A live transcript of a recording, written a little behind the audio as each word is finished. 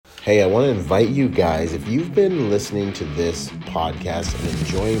Hey, I want to invite you guys, if you've been listening to this podcast and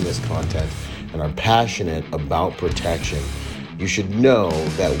enjoying this content and are passionate about protection, you should know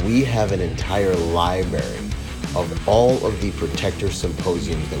that we have an entire library of all of the Protector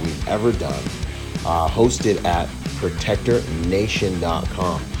Symposiums that we've ever done, hosted at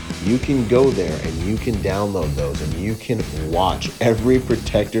protectornation.com. You can go there and you can download those and you can watch every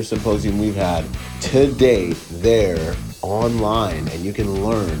Protector Symposium we've had to date there online, and you can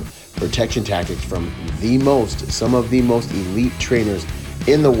learn protection tactics from some of the most elite trainers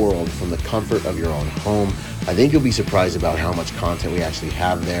in the world from the comfort of your own home. I think you'll be surprised about how much content we actually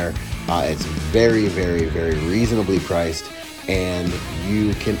have there. It's very, very, very reasonably priced, and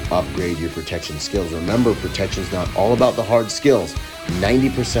you can upgrade your protection skills. Remember, protection is not all about the hard skills.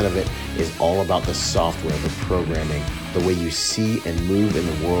 90% of it is all about the software, the programming, the way you see and move in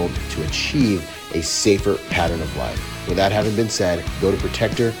the world to achieve a safer pattern of life. With that having been said, go to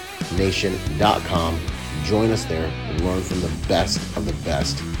protectornation.com, join us there, and learn from the best of the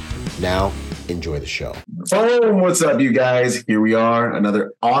best. Now, enjoy the show. Oh, what's up, you guys? Here we are,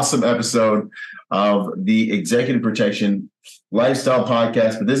 another awesome episode of the Executive Protection Lifestyle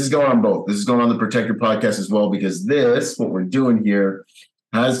Podcast. But this is going on both. This is going on the Protector Podcast as well, because what we're doing here,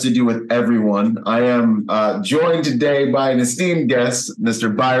 has to do with everyone. I am joined today by an esteemed guest,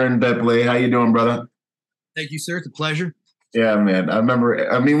 Mr. Byron Bepley. How you doing, brother? Thank you, sir. It's a pleasure. Yeah, man. So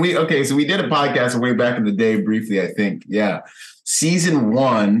we did a podcast way back in the day briefly, I think. Yeah. Season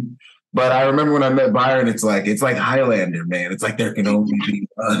 1. But I remember when I met Byron, it's like Highlander, man. It's like there can only be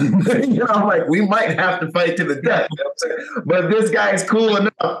one. I'm like, we might have to fight to the death. You know what I'm saying? But this guy is cool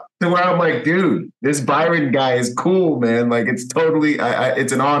enough to where I'm like, dude, this Byron guy is cool, man. Like, it's totally,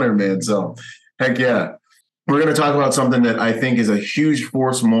 it's an honor, man. So, heck yeah. We're going to talk about something that I think is a huge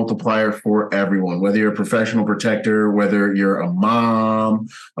force multiplier for everyone, whether you're a professional protector, whether you're a mom,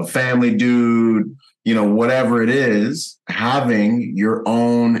 a family dude, whatever it is, having your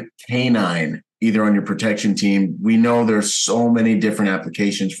own canine, either on your protection team. We know there's so many different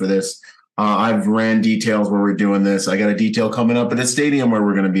applications for this. I've ran details where we're doing this. I got a detail coming up at a stadium where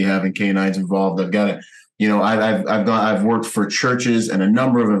we're going to be having canines involved. I've got it. I've worked for churches and a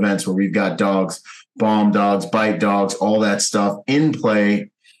number of events where we've got dogs, bomb dogs, bite dogs, all that stuff in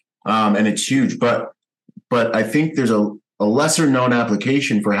play. And it's huge, but I think there's a lesser known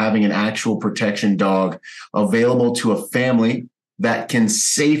application for having an actual protection dog available to a family that can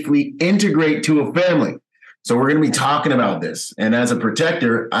safely integrate to a family. So we're going to be talking about this. And as a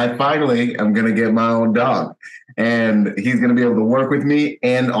protector, I finally am going to get my own dog, and he's going to be able to work with me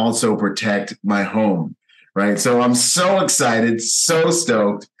and also protect my home. Right. So I'm so excited, so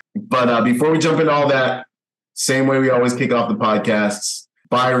stoked. But before we jump into all that, same way we always kick off the podcasts,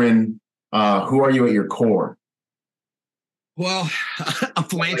 Byron, who are you at your core? Well, a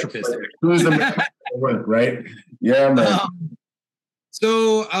philanthropist. Who's the man work, right? Yeah, man.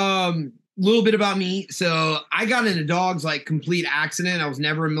 A little bit about me. So I got into dogs like complete accident. I was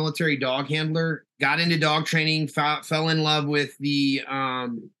never a military dog handler. Got into dog training, fell in love with the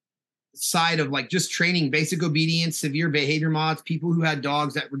side of like just training basic obedience, severe behavior mods, people who had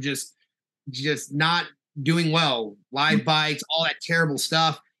dogs that were just not doing well, live bites, all that terrible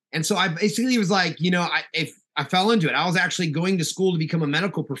stuff. And so I basically was like, I fell into it. I was actually going to school to become a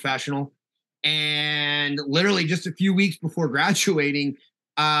medical professional. And literally just a few weeks before graduating,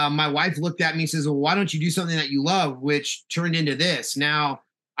 my wife looked at me and says, well, why don't you do something that you love, which turned into this. Now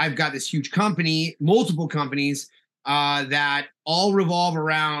I've got this huge company, multiple companies that all revolve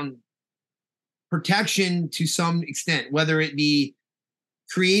around protection to some extent, whether it be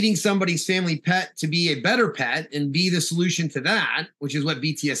creating somebody's family pet to be a better pet and be the solution to that, which is what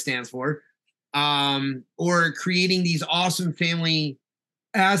BTS stands for, or creating these awesome family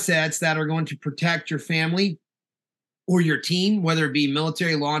assets that are going to protect your family or your team, whether it be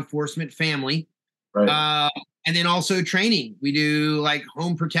military, law enforcement, family. Right. And then also training. We do like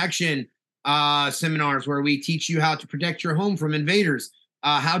home protection seminars where we teach you how to protect your home from invaders,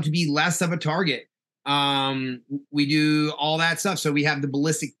 how to be less of a target. We do all that stuff. So we have the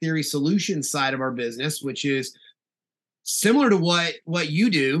ballistic theory solutions side of our business, which is similar to what you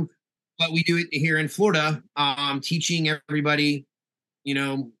do, but we do it here in Florida, teaching everybody,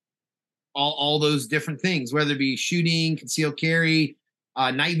 all those different things, whether it be shooting, concealed carry,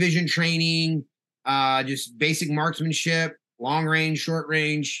 night vision training, just basic marksmanship, long range, short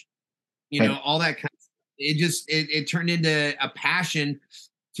range, all that kind of stuff. It turned into a passion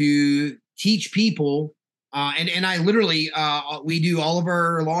to teach people. And I literally, we do all of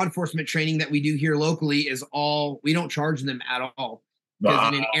our law enforcement training that we do here locally we don't charge them at all.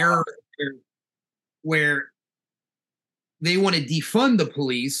 Because in an era where they want to defund the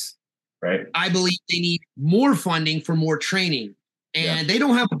police. Right. I believe they need more funding for more training, and they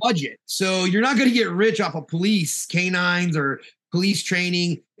don't have a budget. So you're not going to get rich off of police canines or police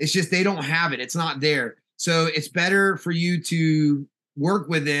training. It's just they don't have it. It's not there. So it's better for you to work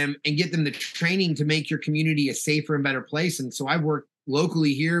with them and get them the training to make your community a safer and better place. And so I work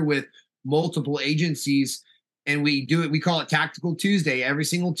locally here with multiple agencies, and we do it. We call it Tactical Tuesday. Every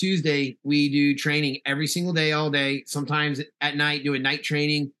single Tuesday, we do training every single day, all day, sometimes at night, doing night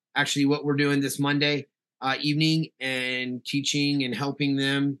training. Actually, what we're doing this Monday evening, and teaching and helping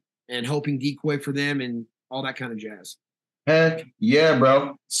them and helping decoy for them and all that kind of jazz. Heck yeah,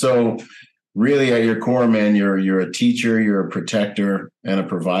 bro. So really at your core, man, you're a teacher, you're a protector, and a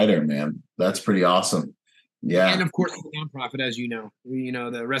provider, man. That's pretty awesome. Yeah. And of course, the nonprofit, as you know,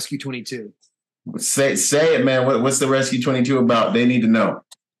 the Rescue 22. Say it, man. What's the Rescue 22 about? They need to know.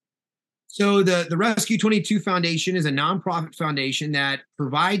 So the Rescue 22 Foundation is a nonprofit foundation that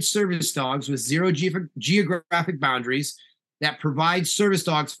provides service dogs with zero geographic boundaries, that provides service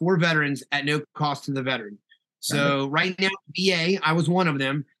dogs for veterans at no cost to the veteran. So right now, VA, I was one of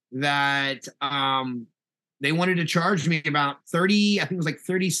them that they wanted to charge me about 30, I think it was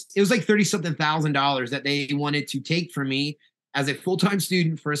like 30 something $1,000 that they wanted to take from me as a full-time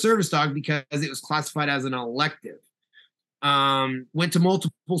student for a service dog because it was classified as an elective. Went to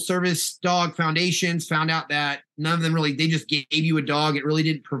multiple service dog foundations, found out that none of them really, they just gave you a dog. It really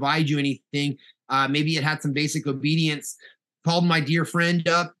didn't provide you anything. Maybe it had some basic obedience. Called my dear friend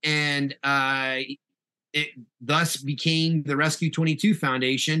up, and it thus became the Rescue 22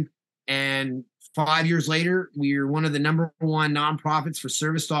 Foundation. And 5 years later, we are one of the number one nonprofits for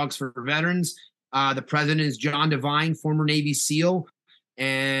service dogs for veterans. The president is John Devine, former Navy SEAL,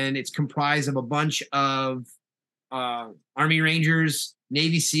 and it's comprised of a bunch of Army Rangers,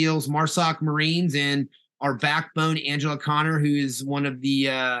 Navy SEALs, MARSOC Marines, and our backbone, Angela Connor, who is one of the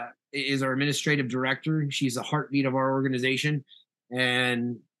is our administrative director. She's the heartbeat of our organization,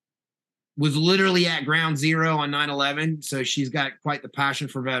 and was literally at ground zero on 9/11. So she's got quite the passion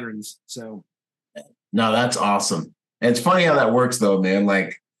for veterans. So, no, that's awesome. And it's funny how that works, though, man.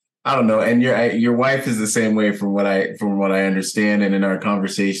 Like, I don't know. And your wife is the same way, from what I understand, and in our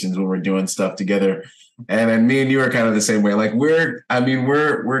conversations when we're doing stuff together. And then me and you are kind of the same way. Like we're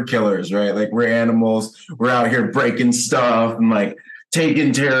killers, right? Like we're animals. We're out here breaking stuff and like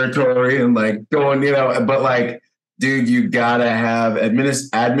taking territory and like going, but like, dude, you gotta have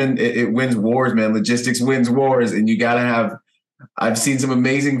admin. It wins wars, man. Logistics wins wars. And you gotta have, I've seen some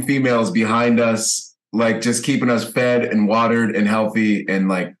amazing females behind us, like just keeping us fed and watered and healthy and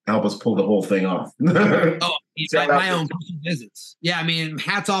like help us pull the whole thing off. My own visits. Yeah, I mean,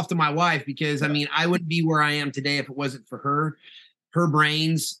 hats off to my wife, because I mean, I wouldn't be where I am today if it wasn't for her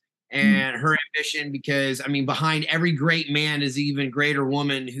brains and her ambition. Because I mean, behind every great man is an even greater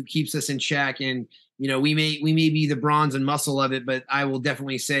woman who keeps us in check. And we may be the bronze and muscle of it, but I will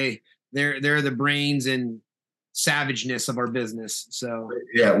definitely say they're the brains and savageness of our business. So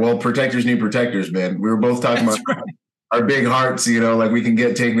yeah, well, protectors need protectors, man. We were both talking about our big hearts, like we can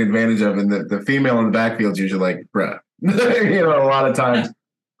get taken advantage of, and the female in the backfield's usually like, bruh, a lot of times.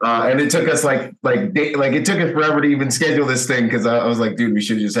 And it took us it took us forever to even schedule this thing, because I was like, dude, we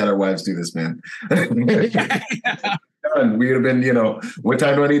should have just had our wives do this, man. We would have been, what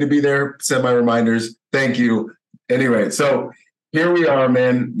time do I need to be there? Send my reminders. Thank you. Anyway, so here we are,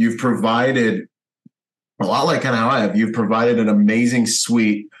 man. You've provided a lot like kind of how I have. You've provided an amazing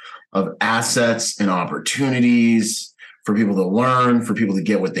suite of assets and opportunities for people to learn, for people to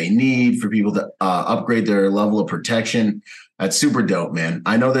get what they need, for people to upgrade their level of protection. That's super dope, man.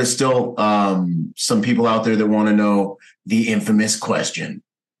 I know there's still some people out there that want to know the infamous question: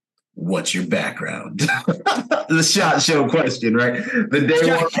 what's your background? The SHOT Show question, right?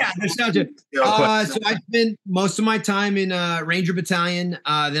 The SHOT Show. So I spent most of my time in Ranger Battalion.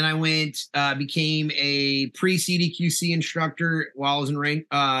 Then I went, became a pre-CDQC instructor while I was in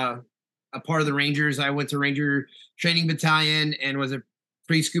a part of the Rangers. I went to Ranger Training Battalion and was a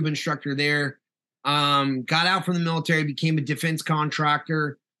pre-scuba instructor there. Got out from the military, became a defense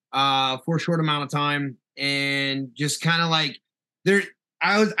contractor for a short amount of time, and just kind of like there.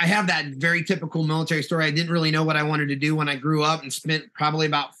 I have that very typical military story. I didn't really know what I wanted to do when I grew up, and spent probably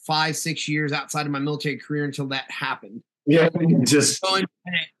about 5-6 years outside of my military career until that happened. Yeah, I'm extremely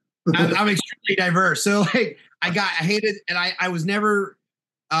diverse. So like I hated, and I was never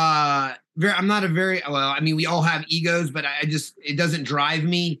I'm not a very, well, I mean, we all have egos, but it doesn't drive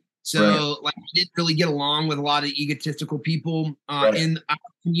me. So right. Like I didn't really get along with a lot of egotistical people in our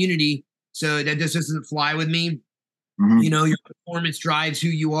community. So that just doesn't fly with me. Mm-hmm. Your performance drives who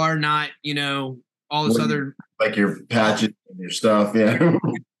you are, not, all this other like your patches and your stuff, yeah.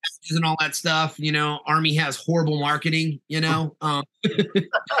 and all that stuff. You know, Army has horrible marketing. You know, I've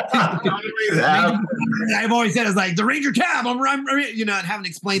always said it's like the Ranger tab. I'm you know, and having to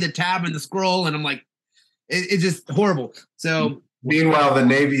explain the tab and the scroll, and I'm like, it's just horrible. So meanwhile, the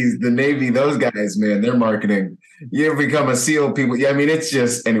Navy, those guys, man, their marketing. You become a SEAL, people. Yeah, I mean, it's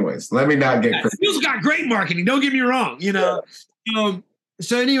just, anyways. Let me not get. SEALs got great marketing. Don't get me wrong. You know.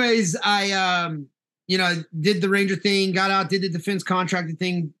 So, anyways, I you know, did the Ranger thing, got out, did the defense contractor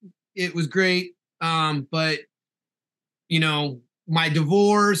thing. It was great. But you know, my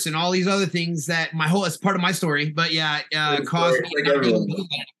divorce and all these other things that it's part of my story. But yeah, caused me.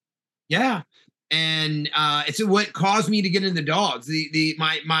 Yeah. And it's what caused me to get into dogs.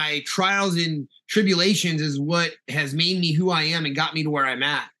 My trials and tribulations is what has made me who I am and got me to where I'm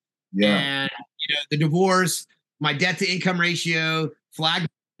at. Yeah. And you know, the divorce, my debt to income ratio, flagged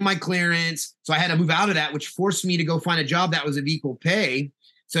my clearance. So I had to move out of that, which forced me to go find a job that was of equal pay.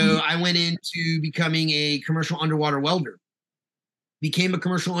 So I went into becoming a commercial underwater welder. Became a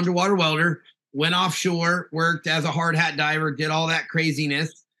commercial underwater welder, went offshore, worked as a hard hat diver, did all that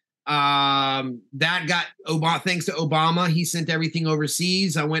craziness. That got thanks to Obama. He sent everything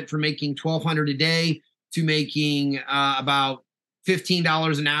overseas. I went from making $1,200 a day to making about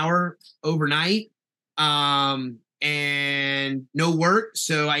 $15 an hour overnight, and no work.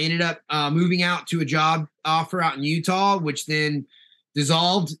 So I ended up moving out to a job offer out in Utah, which then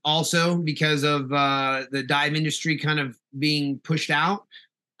dissolved also because of the dive industry kind of being pushed out.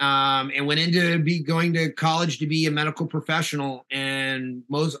 And went into going to college to be a medical professional. And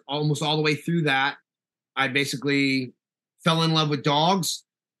almost all the way through that, I basically fell in love with dogs.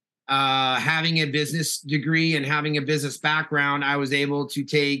 Having a business degree and having a business background, I was able to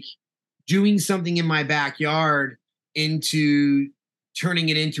take doing something in my backyard into turning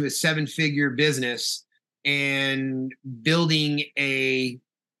it into a 7-figure business and building a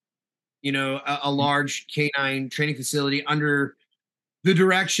large canine training facility under the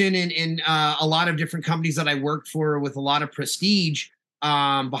direction and a lot of different companies that I worked for with a lot of prestige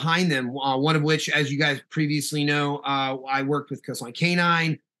behind them. One of which, as you guys previously know, I worked with Coastline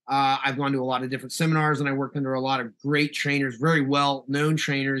Canine. I've gone to a lot of different seminars and I worked under a lot of great trainers, very well-known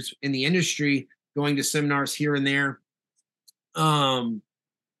trainers in the industry, going to seminars here and there.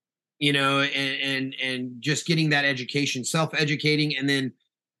 You know, and just getting that education, self-educating, and then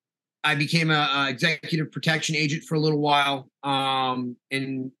I became a executive protection agent for a little while,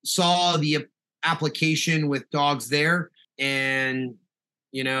 and saw the application with dogs there, and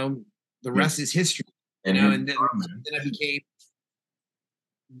you know, the rest is history. You know, and then I became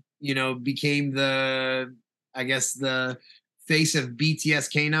the, I guess, the face of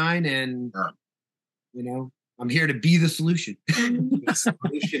BTS Canine, and you know, I'm here to be the solution. The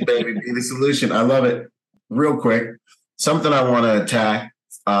solution, baby, be the solution. I love it. Real quick, something I want to attack.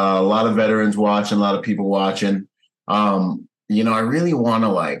 A lot of veterans watching, a lot of people watching. You know, I really want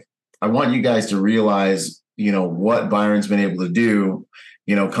to I want you guys to realize, you know, what Byron's been able to do,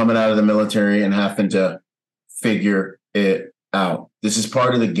 you know, coming out of the military and having to figure it out. This is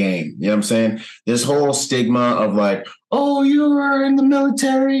part of the game. You know what I'm saying? This whole stigma of oh, you were in the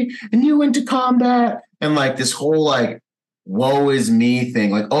military and you went to combat, and this whole woe is me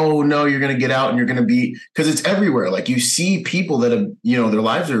thing. Oh no, you're going to get out and you're going to be, because it's everywhere. You see people that have, you know, their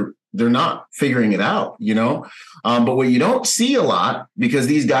lives they're not figuring it out, you know? But what you don't see a lot, because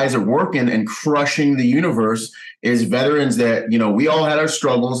these guys are working and crushing the universe, is veterans that, you know, we all had our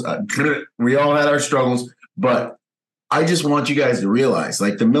struggles. But I just want you guys to realize,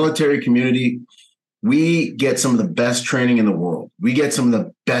 the military community, we get some of the best training in the world. We get some of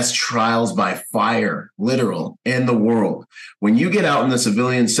the best trials by fire, literal, in the world. When you get out in the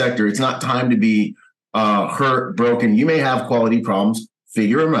civilian sector, it's not time to be hurt, broken. You may have quality problems.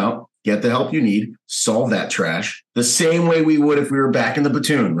 Figure them out. Get the help you need. Solve that trash the same way we would if we were back in the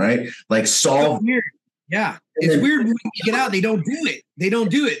platoon, right? Solve. It's weird. Yeah, it's weird when you get out. They don't do it.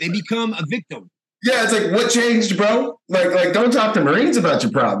 They become a victim. Yeah, it's what changed, bro? Don't talk to Marines about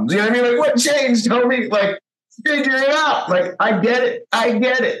your problems. You know what I mean? What changed, homie? Figure it out. I get it.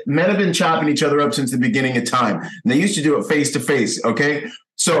 Men have been chopping each other up since the beginning of time. And they used to do it face to face, okay?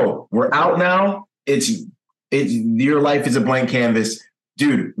 So we're out now. It's your life is a blank canvas.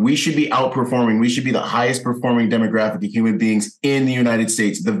 Dude, we should be outperforming. We should be the highest performing demographic of human beings in the United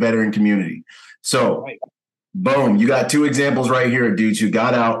States, the veteran community. So, boom, you got 2 examples right here of dudes who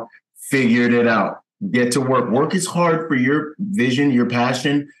got out, figured it out. Get to work. Work as hard for your vision, your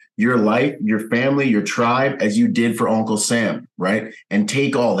passion, your life, your family, your tribe, as you did for Uncle Sam, right? And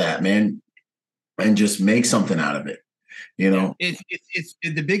take all that, man, and just make something out of it. you know. It's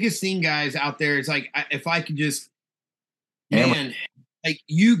the biggest thing, guys, out there. Is like, if I could just, Hammer. man, like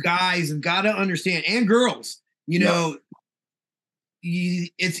you guys have got to understand, and girls, you know,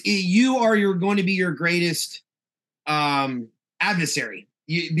 you are going to be your greatest adversary,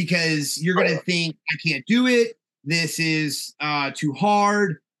 because you're going to think, I can't do it. This is too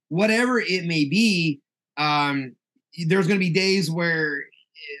hard, whatever it may be. There's going to be days where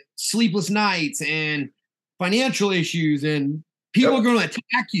sleepless nights and financial issues, and people are going to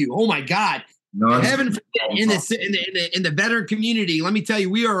attack you. Oh my God. Heaven forbid, in the veteran community, let me tell you,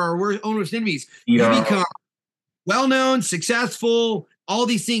 we are our own worst enemies. You become well-known, successful, all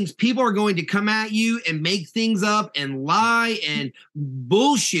these things. People are going to come at you and make things up and lie and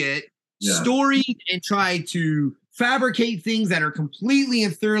bullshit stories and try to fabricate things that are completely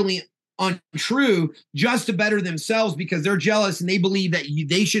and thoroughly untrue just to better themselves, because they're jealous and they believe that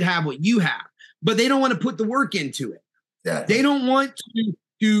they should have what you have, but they don't want to put the work into it. Yeah. They don't want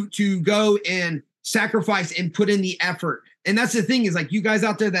to go and sacrifice and put in the effort. And that's the thing, is like, you guys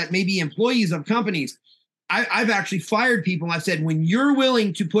out there that may be employees of companies, I've actually fired people. I've said, when you're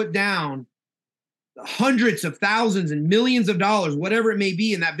willing to put down hundreds of thousands and millions of dollars, whatever it may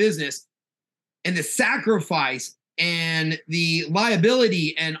be in that business, and the sacrifice and the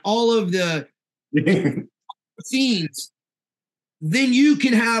liability and all of the scenes, then you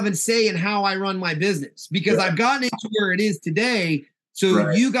can have and say in how I run my business, because I've gotten into where it is today.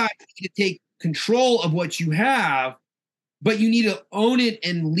 So you guys need to take control of what you have, but you need to own it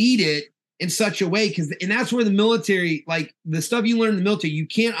and lead it in such a way, and that's where the military, like the stuff you learn in the military, you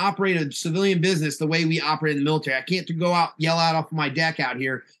can't operate a civilian business the way we operate in the military. I can't go out, yell out off my deck out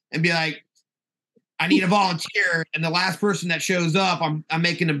here and be like, I need a volunteer, and the last person that shows up, I'm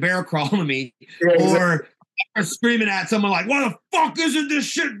making a bear crawl on me, or screaming at someone like, "Why the fuck isn't this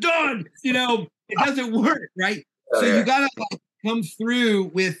shit done?" You know, it doesn't work, right? So you gotta come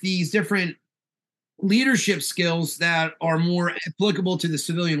through with these different leadership skills that are more applicable to the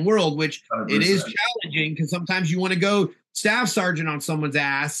civilian world, which 100%. It is challenging, because sometimes you want to go staff sergeant on someone's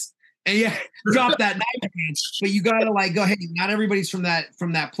ass and drop that knife, but you gotta go, hey, not everybody's from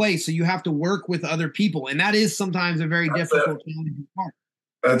that place, so you have to work with other people, and that is sometimes a very difficult, challenging part.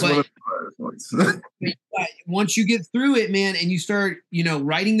 That's one of the hardest ones. Once you get through it, man, and you start,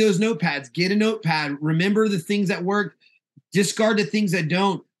 writing those notepads, get a notepad, remember the things that work, discard the things that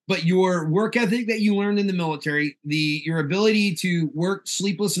don't. But your work ethic that you learned in the military, your ability to work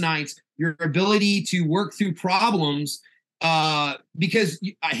sleepless nights, your ability to work through problems, because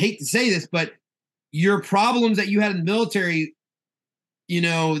I hate to say this, but your problems that you had in the military,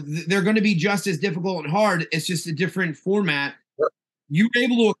 they're going to be just as difficult and hard. It's just a different format. You were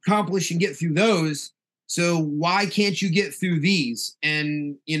able to accomplish and get through those. So why can't you get through these?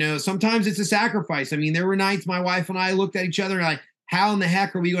 And, sometimes it's a sacrifice. I mean, there were nights my wife and I looked at each other and like, how in the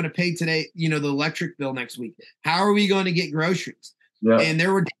heck are we going to pay today, the electric bill next week? How are we going to get groceries? Yeah. And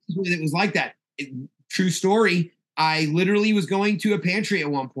there were days when it was like that. True story. I literally was going to a pantry at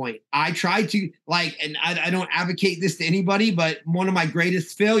one point. I tried to and I don't advocate this to anybody, but one of my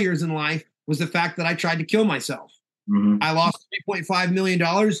greatest failures in life was the fact that I tried to kill myself. Mm-hmm. I lost $3.5 million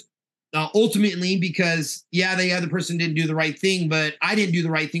ultimately because, the other person didn't do the right thing, but I didn't do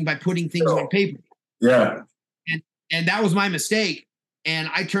the right thing by putting things on paper. Yeah. And that was my mistake. And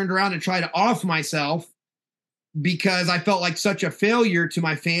I turned around and tried to off myself because I felt like such a failure to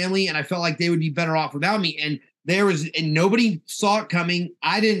my family, and I felt like they would be better off without me. And nobody saw it coming.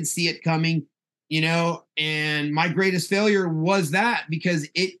 I didn't see it coming, and my greatest failure was that, because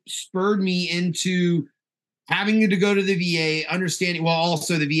it spurred me into having to go to the VA, understanding,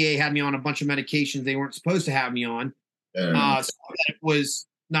 also the VA had me on a bunch of medications they weren't supposed to have me on. So it was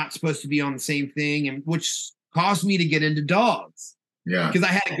not supposed to be on the same thing, and which caused me to get into dogs. Yeah. Because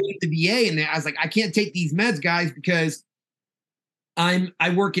I had to go to the VA, and I was like, I can't take these meds, guys, because I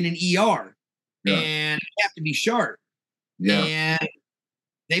work in an ER and I have to be sharp. Yeah. And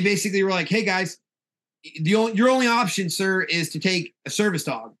they basically were like, hey guys, your only option, sir, is to take a service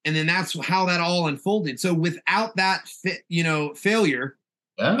dog. And then that's how that all unfolded. So without that failure,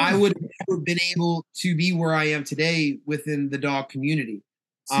 I would have never been able to be where I am today within the dog community.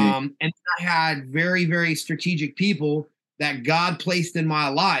 And I had very, very strategic people that God placed in my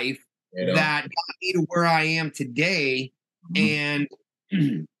life that got me to where I am today. And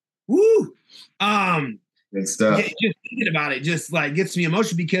woo, good stuff. Just thinking about it just gets me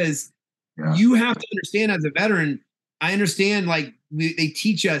emotional, because you have to understand, as a veteran, I understand they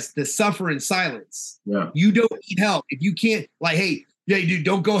teach us to suffer in silence. Yeah. You don't need help. If you can't, hey, dude,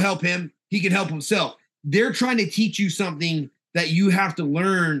 don't go help him. He can help himself. They're trying to teach you something that you have to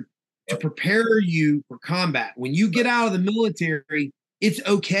learn to prepare you for combat. When you get out of the military, it's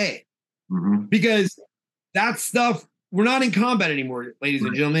okay because that stuff, we're not in combat anymore, ladies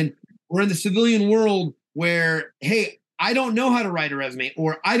and gentlemen. We're in the civilian world where, hey, I don't know how to write a resume,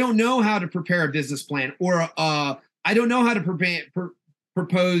 or I don't know how to prepare a business plan, or I don't know how to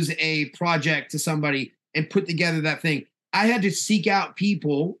propose a project to somebody and put together that thing. I had to seek out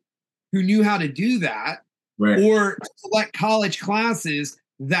people who knew how to do that, or select college classes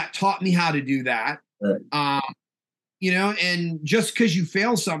that taught me how to do that. You know, and just because you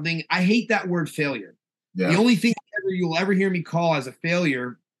fail something, I hate that word failure. The only thing you'll ever hear me call as a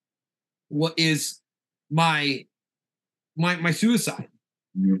failure is my suicide.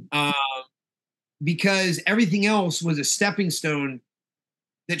 Because everything else was a stepping stone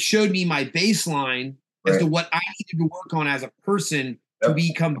that showed me my baseline as to what I needed to work on as a person to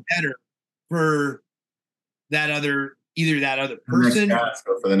become better for either that other person.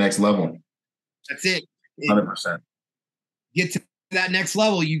 For the next level. That's it. 100%. Get to that next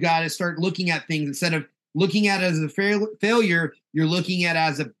level, you got to start looking at things instead of looking at it as a failure. You're looking at it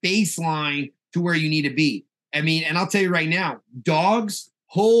as a baseline to where you need to be. I mean, and I'll tell you right now, dogs,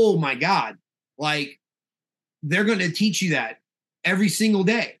 oh my God, like they're going to teach you that every single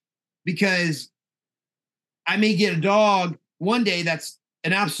day, because I may get a dog one day that's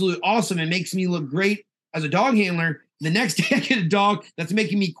an absolute awesome and makes me look great as a dog handler. The next day I get a dog that's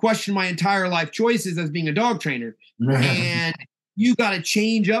making me question my entire life choices as being a dog trainer. And you got to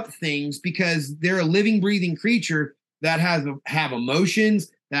change up things because they're a living, breathing creature that have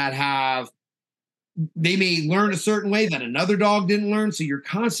emotions, they may learn a certain way that another dog didn't learn. So you're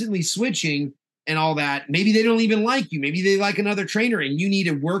constantly switching and all that. Maybe they don't even like you. Maybe they like another trainer and you need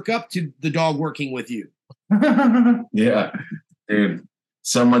to work up to the dog working with you. Yeah, dude.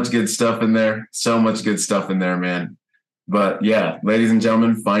 So much good stuff in there. So much good stuff in there, man. But yeah, ladies and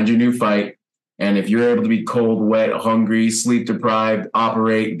gentlemen, find your new fight. And if you're able to be cold, wet, hungry, sleep deprived,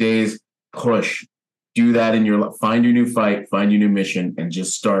 operate days, push. Do that in your life. Find your new fight, find your new mission, and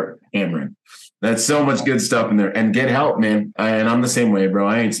just start hammering. That's so much good stuff in there. And get help, man. And I'm the same way, bro.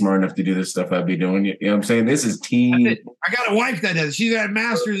 I ain't smart enough to do this stuff I'd be doing. You know what I'm saying? This is team. I got a wife that does. She's got a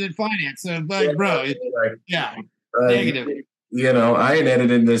master's in finance. So, like, bro, negative. You know, I ain't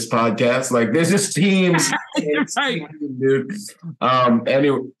editing this podcast. Like, this is teams. Right. Dude.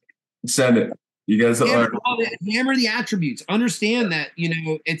 Anyway, send it. You guys hammer the attributes. Understand that, you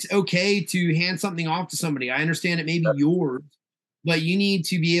know, it's okay to hand something off to somebody. I understand it may be yours, but you need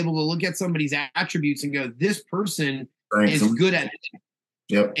to be able to look at somebody's attributes and go, this person is good at it.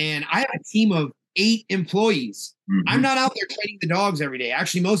 Yep. And I have a team of 8 employees. I'm not out there training the dogs every day.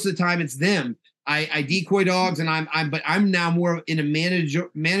 Actually, most of the time it's them. I decoy dogs, and I'm now more in a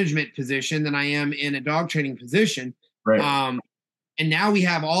management position than I am in a dog training position. Right. And now we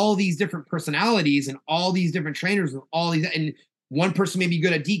have all these different personalities and all these different trainers with all these. And one person may be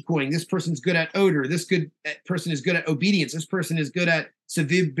good at decoying. This person's good at odor. This person is good at obedience. This person is good at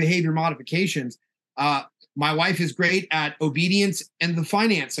severe behavior modifications. My wife is great at obedience and the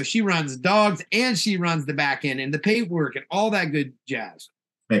finance. So she runs dogs and she runs the back end and the paperwork and all that good jazz.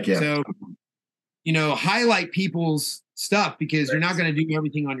 Heck yeah. So, you know, highlight people's stuff because you're not going to do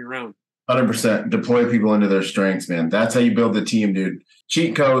everything on your own. 100%. Deploy people into their strengths, man. That's how you build the team, dude.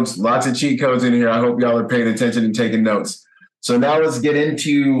 Cheat codes, lots of cheat codes in here. I hope y'all are paying attention and taking notes. So now let's get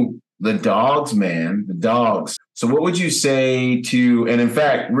into the dogs, man. The dogs. So what would you say to, and in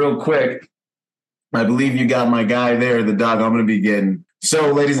fact, real quick, I believe you got my guy there, the dog I'm going to be getting.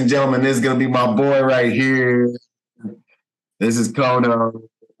 So, ladies and gentlemen, this is going to be my boy right here. This is Kono.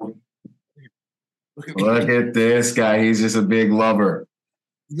 Look at this guy. He's just a big lover.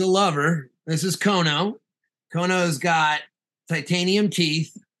 The lover. This is Kono. Kono's got titanium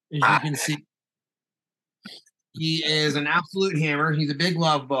teeth, as you can see. He is an absolute hammer. He's a big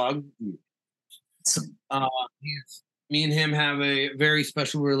love bug. Me and him have a very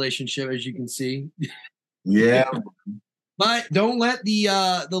special relationship, as you can see. Yeah. But don't let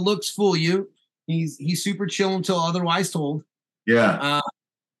the looks fool you. He's super chill until otherwise told. Yeah.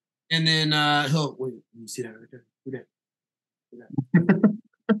 And then he'll wait. You see that right there? Look at that.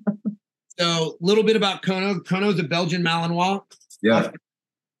 So, a little bit about Kono. Kono's a Belgian Malinois. Yeah.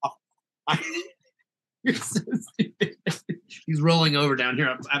 You're so stupid. He's rolling over down here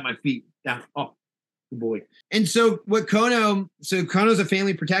at my feet. Down. Oh, good boy. And so, Kono's a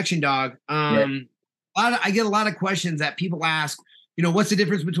family protection dog. I get a lot of questions that people ask. You know, what's the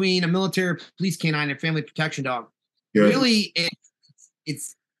difference between a military police canine and family protection dog? Good. Really,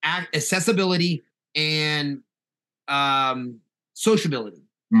 it's accessibility and sociability.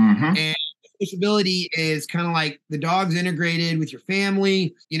 And sociability is kind of like the dog's integrated with your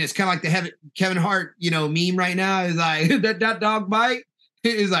family. It's kind of like the Kevin Hart, meme right now is like that dog bite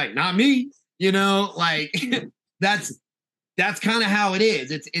is like, not me, like that's kind of how it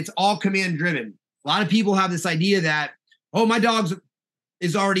is. It's all command driven. A lot of people have this idea that, oh, my dog's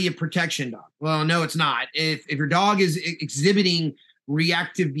is already a protection dog. Well, no, it's not. If your dog is exhibiting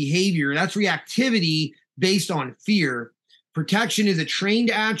reactive behavior, that's reactivity based on fear. Protection is a trained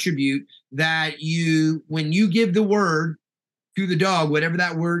attribute that when you give the word to the dog, whatever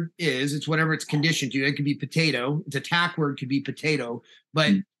that word is, it's whatever it's conditioned to. It could be potato. Its attack word could be potato.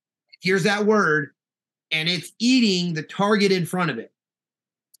 But here's that word, and it's eating the target in front of it.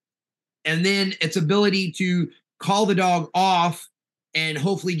 And then its ability to call the dog off and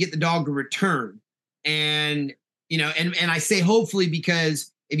hopefully get the dog to return. And, and I say hopefully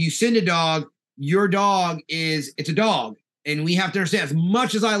because if you send a dog, your dog it's a dog. And we have to understand, as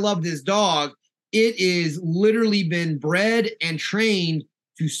much as I love this dog, it is literally been bred and trained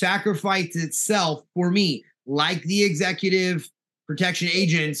to sacrifice itself for me, like the executive protection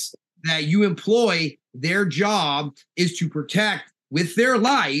agents that you employ. Their job is to protect with their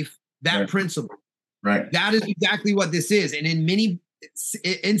life that principle. Right. That is exactly what this is. And in many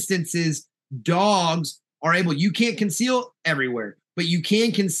instances, dogs are able, you can't conceal everywhere, but you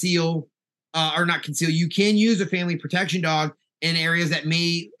can conceal or not conceal. You can use a family protection dog in areas that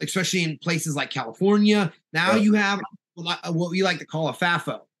may, especially in places like California. Now you have what we like to call a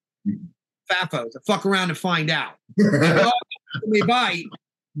FAFO. FAFO, to fuck around and find out. Dog may bite,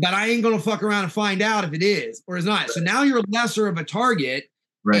 but I ain't going to fuck around and find out if it is or is not. So now you're lesser of a target,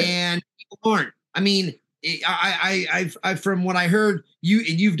 and people aren't. I mean, I from what I heard,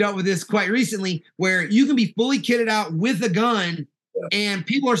 you've dealt with this quite recently, where you can be fully kitted out with a gun, and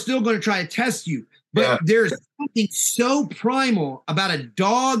people are still going to try to test you. But there's something so primal about a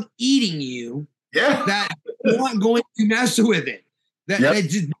dog eating you that you're not going to mess with it. That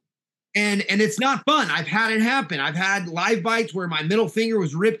just, and it's not fun. I've had it happen. I've had live bites where my middle finger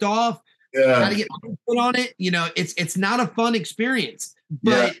was ripped off. I had to get my foot on it. It's not a fun experience.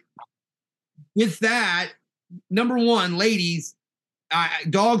 But with that, number one, ladies,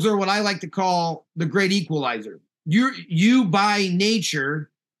 dogs are what I like to call the great equalizer. You by nature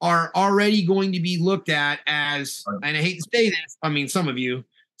are already going to be looked at as, and I hate to say this, I mean, some of you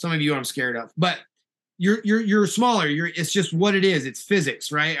I'm scared of, but you're smaller. It's just what it is. It's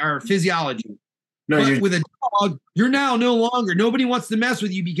physics, right? Or physiology. No, but with a dog, you're now no longer, nobody wants to mess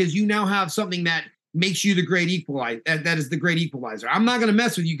with you because you now have something that makes you the great equalizer. That is the great equalizer. I'm not going to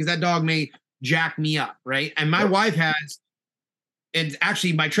mess with you because that dog may jack me up, right? And my wife has, and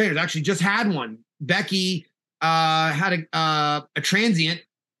actually my trainers actually just had one. Becky had a transient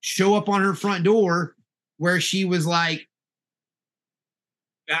show up on her front door where she was like,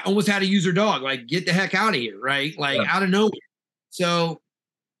 I almost had to use her dog, like, get the heck out of here, right? Like out of nowhere. So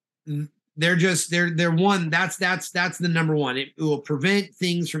they're one, that's the number one. It will prevent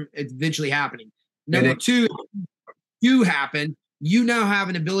things from eventually happening. Number two, you happen, you now have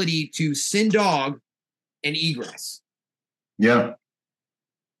an ability to send dog and egress. Yeah.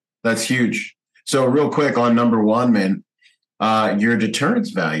 That's huge. So real quick on number one, man, your deterrence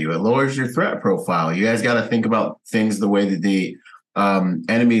value, it lowers your threat profile. You guys got to think about things the way that the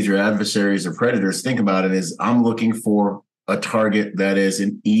enemies or adversaries or predators think about it is, I'm looking for a target that is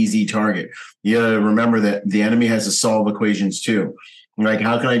an easy target. You got to remember that the enemy has to solve equations too. Like,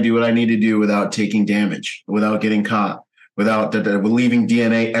 how can I do what I need to do without taking damage, without getting caught, without leaving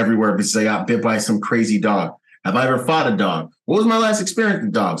DNA everywhere because I got bit by some crazy dog? Have I ever fought a dog? What was my last experience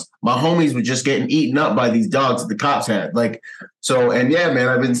with dogs? My homies were just getting eaten up by these dogs that the cops had. Like, so, and yeah, man,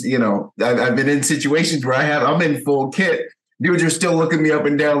 I've been in situations where I'm in full kit. Dudes are still looking me up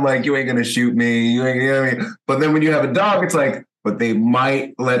and down like, you ain't going to shoot me. You know what I mean? But then when you have a dog, it's like, but they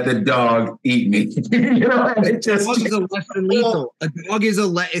might let the dog eat me. It just, a dog is a less than lethal. A dog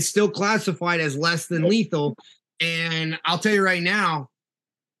is still classified as less than lethal. And I'll tell you right now,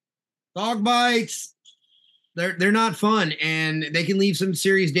 dog bites, they're not fun, and they can leave some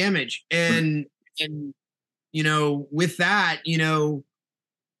serious damage. And with that,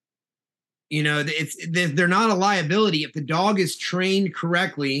 they're not a liability if the dog is trained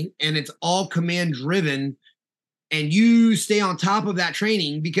correctly and it's all command driven, and you stay on top of that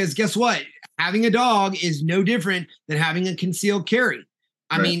training. Because guess what? Having a dog is no different than having a concealed carry.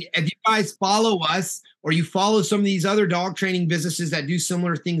 I mean, if you guys follow us or you follow some of these other dog training businesses that do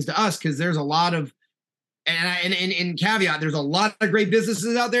similar things to us, because there's a lot of, and caveat, there's a lot of great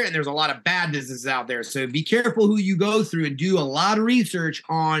businesses out there and there's a lot of bad businesses out there. So be careful who you go through and do a lot of research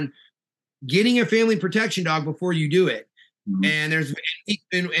on getting a family protection dog before you do it. And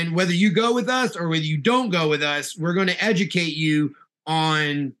and whether you go with us or whether you don't go with us, we're going to educate you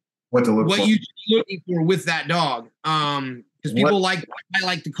on what to look what for. you should be looking for with that dog. Because people I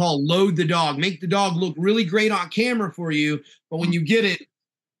like to call load the dog, make the dog look really great on camera for you, but when you get it,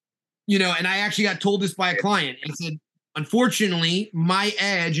 and I actually got told this by a client. He said, unfortunately, my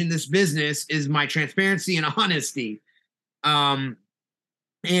edge in this business is my transparency and honesty. And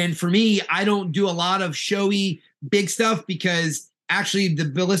for me, I don't do a lot of showy big stuff because actually the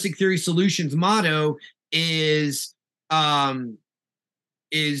Ballistic Theory Solutions motto is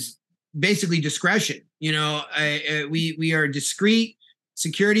basically discretion. We are discreet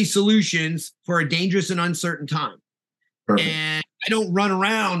security solutions for a dangerous and uncertain time. Perfect. And I don't run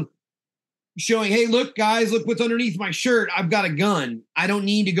around showing, hey, look, guys, look what's underneath my shirt. I've got a gun. I don't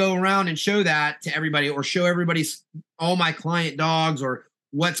need to go around and show that to everybody or show all my client dogs or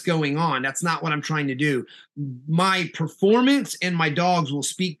what's going on. That's not what I'm trying to do. My performance and my dogs will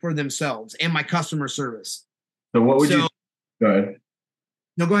speak for themselves and my customer service. So what would you go ahead?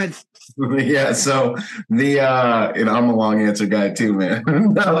 No, go ahead. Yeah. So I'm a long answer guy too, man.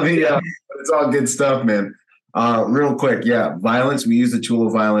 It's all good stuff, man. Real quick. Yeah. Violence. We use the tool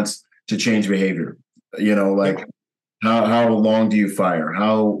of violence to change behavior. How long do you fire?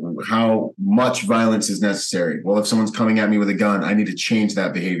 How much violence is necessary? Well, if someone's coming at me with a gun, I need to change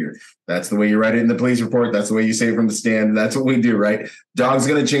that behavior. That's the way you write it in the police report. That's the way you say it from the stand. That's what we do, right? Dog's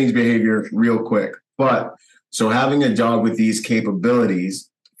going to change behavior real quick. But so having a dog with these capabilities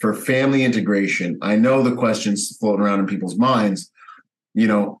for family integration, I know the questions floating around in people's minds.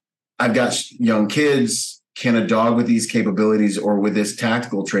 I've got young kids. Can a dog with these capabilities or with this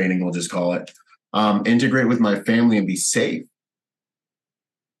tactical training, we'll just call it, integrate with my family and be safe?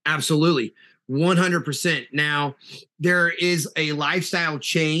 Absolutely. 100%. Now, there is a lifestyle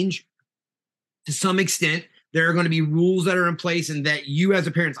change to some extent. There are going to be rules that are in place and that you as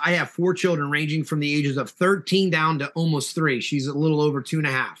a parent, I have 4 children ranging from the ages of 13 down to almost 3. She's a little over 2.5.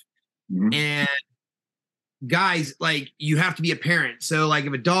 Mm-hmm. And guys, you have to be a parent. So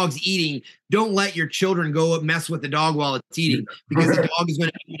if a dog's eating, don't let your children go up mess with the dog while it's eating, because the dog is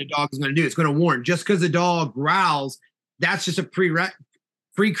going to do what the dog is going to do. It's going to warn. Just because the dog growls, that's just a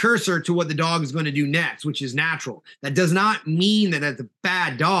precursor to what the dog is going to do next, which is natural. That does not mean that that's a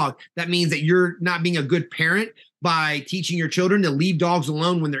bad dog. That means that you're not being a good parent by teaching your children to leave dogs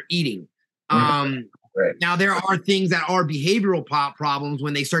alone when they're eating. Right. Now, there are things that are behavioral problems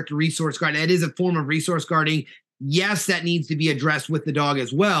when they start to resource guard. That is a form of resource guarding. Yes, that needs to be addressed with the dog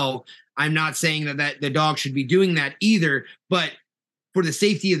as well. I'm not saying that the dog should be doing that either, but for the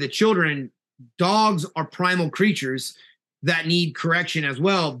safety of the children, dogs are primal creatures that need correction as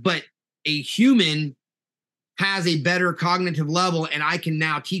well. But a human has a better cognitive level, and I can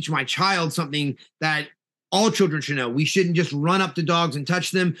now teach my child something that all children should know. We shouldn't just run up to dogs and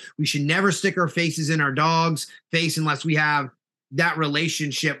touch them. We should never stick our faces in our dog's face unless we have that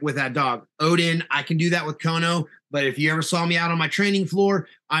relationship with that dog. Odin, I can do that with Kono, but if you ever saw me out on my training floor,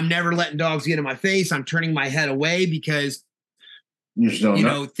 I'm never letting dogs get in my face. I'm turning my head away because,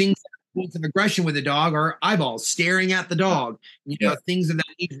 things points of aggression with a dog are eyeballs staring at the dog. Things of that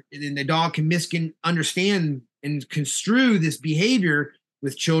nature. And the dog can understand and construe this behavior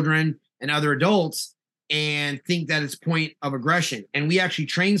with children and other adults and think that it's point of aggression. And we actually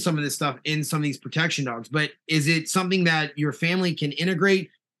train some of this stuff in some of these protection dogs. But is it something that your family can integrate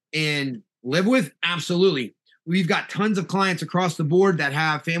and live with? Absolutely. We've got tons of clients across the board that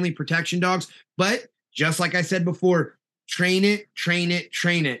have family protection dogs. But just like I said before, train it.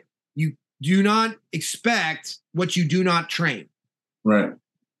 You do not expect what you do not train. Right.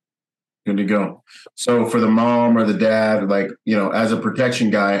 Good to go. So for the mom or the dad, as a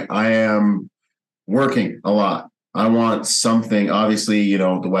protection guy, I am working a lot. I want something, obviously,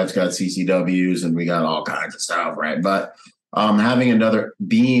 the wife's got CCWs and we got all kinds of stuff, right? But having another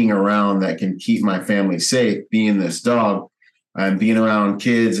being around that can keep my family safe, being this dog and being around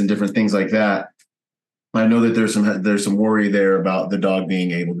kids and different things like that. I know that there's some worry there about the dog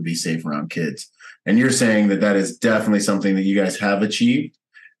being able to be safe around kids. And you're saying that is definitely something that you guys have achieved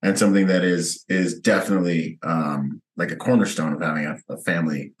and something that is definitely a cornerstone of having a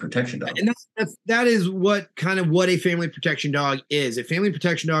family protection dog. And that is what a family protection dog is. A family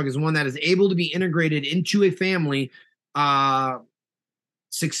protection dog is one that is able to be integrated into a family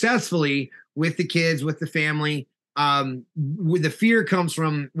successfully with the kids, with the family. The fear comes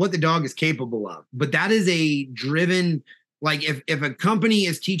from what the dog is capable of. But that is a driven, if a company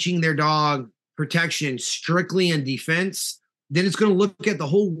is teaching their dog protection strictly in defense, then it's going to look at the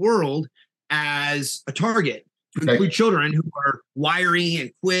whole world as a target. include children who are wiry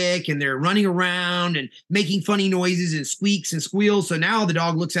and quick, and they're running around and making funny noises and squeaks and squeals. So now the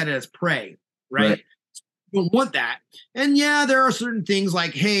dog looks at it as prey, right? You don't want that. And yeah, there are certain things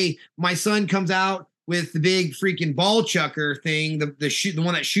like, hey, my son comes out with the big freaking ball chucker thing, the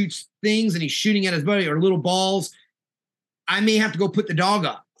one that shoots things, and he's shooting at his buddy, or little balls. I may have to go put the dog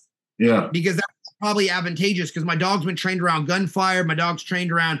up. Yeah. Because that's probably advantageous, because my dog's been trained around gunfire. My dog's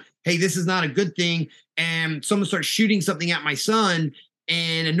trained around, hey, this is not a good thing. And someone starts shooting something at my son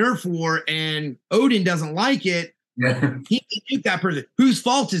in a Nerf war, and Odin doesn't like it. Yeah. He can shoot that person. Whose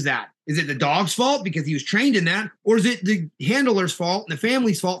fault is that? Is it the dog's fault because he was trained in that? Or is it the handler's fault and the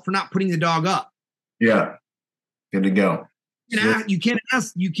family's fault for not putting the dog up? Yeah. Good to go. You can't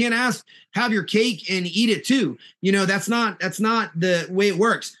ask, have your cake and eat it too. That's not the way it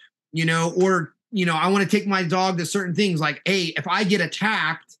works. Or I want to take my dog to certain things, like, hey, if I get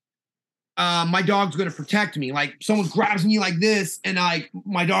attacked, my dog's going to protect me. Like, someone grabs me like this, and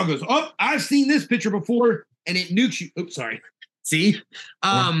my dog goes, oh, I've seen this picture before, and it nukes you. Oops, sorry. See,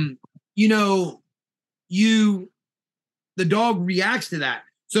 the dog reacts to that.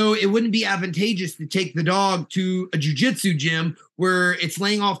 So it wouldn't be advantageous to take the dog to a jujitsu gym where it's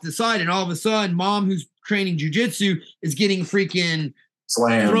laying off the side, and all of a sudden, mom who's training jujitsu is getting freaking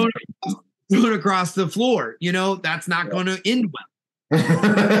slammed, thrown across the floor. That's not going to end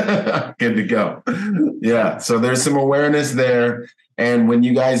well. Good to go. Yeah. So there's some awareness there. And when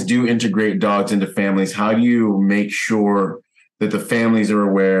you guys do integrate dogs into families, how do you make sure that the families are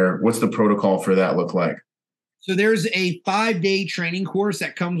aware? What's the protocol for that look like? So there's a 5-day training course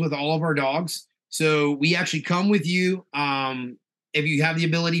that comes with all of our dogs. So we actually come with you. If you have the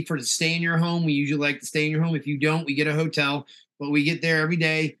ability to stay in your home, we usually like to stay in your home. If you don't, we get a hotel, but we get there every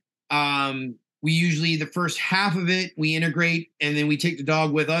day. We usually, the first half of it, we integrate, and then we take the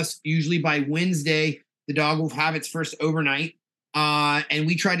dog with us. Usually by Wednesday, the dog will have its first overnight. And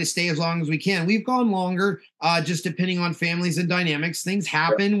we try to stay as long as we can. We've gone longer, just depending on families and dynamics. Things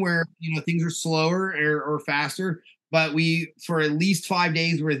happen where, things are slower or faster, but for at least 5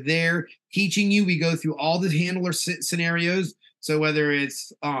 days, we're there teaching you. We go through all the handler scenarios. So whether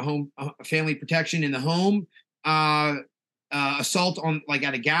it's family protection in the home, assault on, like,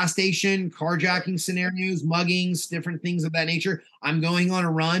 at a gas station, carjacking scenarios, muggings, different things of that nature. I'm going on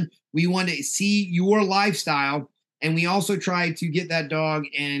a run. We want to see your lifestyle. And we also try to get that dog,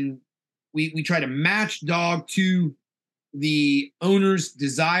 and we try to match dog to the owner's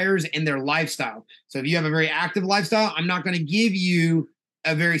desires and their lifestyle. So if you have a very active lifestyle, I'm not going to give you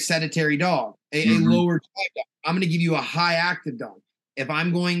a very sedentary dog, a lower drive dog. I'm going to give you a high active dog. If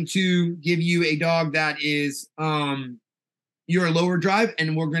I'm going to give you a dog that is you're a lower drive,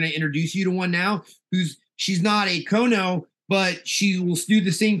 and we're going to introduce you to one now she's not a Kono, but she will do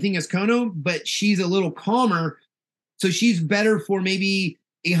the same thing as Kono, but she's a little calmer. So she's better for maybe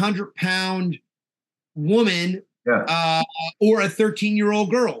 100-pound woman, or a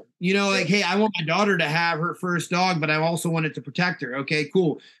 13-year-old girl. Like, hey, I want my daughter to have her first dog, but I also wanted to protect her. Okay,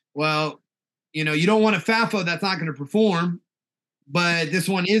 cool. Well, you don't want a FAFO that's not going to perform, but this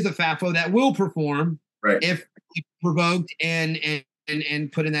one is a FAFO that will perform if provoked and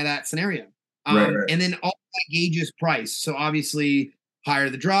put in that scenario. And then all that gauges price. So obviously,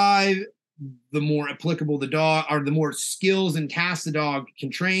 higher the drive, the more applicable the dog, or the more skills and tasks the dog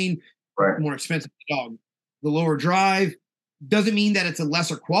can train, the more expensive the dog. The lower drive doesn't mean that it's a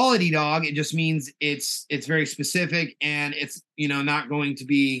lesser quality dog. It just means it's very specific, and it's not going to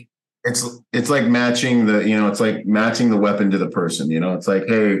be. It's like matching the weapon to the person. It's like,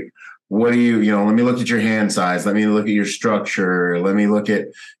 hey, what do let me look at your hand size. Let me look at your structure. Let me look at,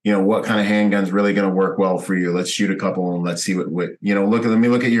 what kind of handgun's really going to work well for you. Let's shoot a couple and let's see what let me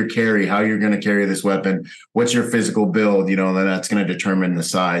look at your carry, how you're going to carry this weapon. What's your physical build? Then that's going to determine the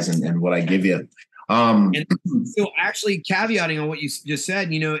size and what I give you. And so actually caveating on what you just said,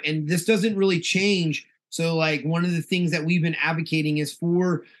 and this doesn't really change. So like one of the things that we've been advocating is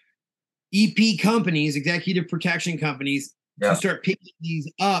for EP companies, executive protection companies, to start picking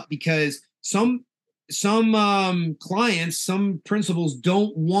these up, because some clients, some principals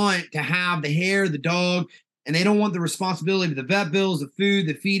don't want to have the hair, the dog, and they don't want the responsibility of the vet bills, the food,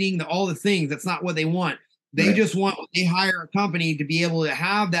 the feeding, all the things. That's not what they want. They just want, they hire a company to be able to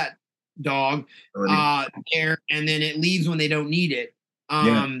have that dog there, and then it leaves when they don't need it.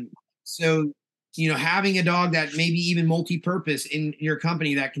 So, having a dog that maybe even multi-purpose in your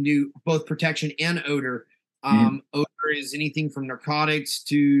company that can do both protection and odor. Odor is anything from narcotics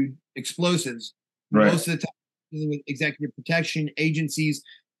to explosives. Most of the time with executive protection agencies,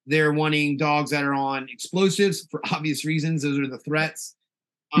 they're wanting dogs that are on explosives for obvious reasons. Those are the threats.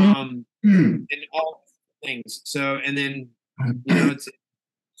 And things. So, and then, you know, it's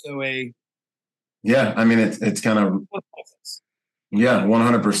so a Yeah, I mean it's kind of, yeah,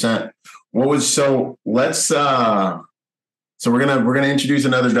 100%. What was so let's so we're gonna introduce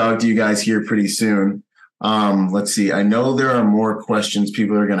another dog to you guys here pretty soon. Let's see. I know there are more questions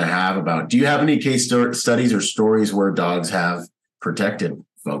people are gonna have about. Do you have any case studies or stories where dogs have protected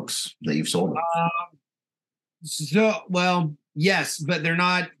folks that you've sold them? So, well, yes, but they're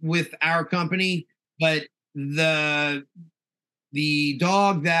not with our company. But the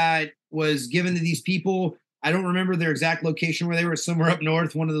dog that was given to these people, I don't remember their exact location where they were, somewhere up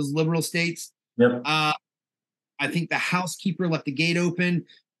north, one of those liberal states. Yep. I think the housekeeper left the gate open.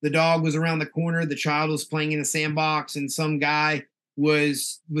 The dog was around the corner. The child was playing in a sandbox, and some guy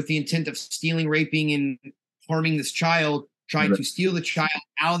was, with the intent of stealing, raping, and harming this child, tried to steal the child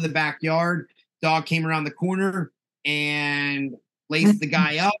out of the backyard. Dog came around the corner and laced the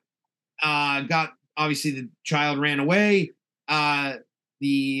guy up. Got, obviously, the child ran away.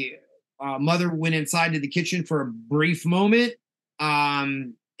 The mother went inside to the kitchen for a brief moment,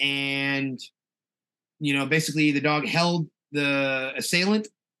 and basically the dog held the assailant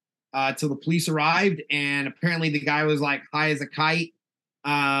till the police arrived, and apparently the guy was like high as a kite,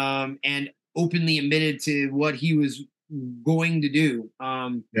 and openly admitted to what he was going to do.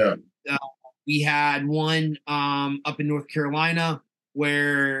 We had one up in North Carolina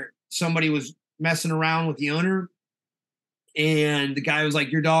where somebody was messing around with the owner, and the guy was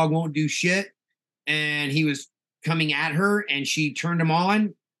like, "Your dog won't do shit," and he was coming at her, and she turned him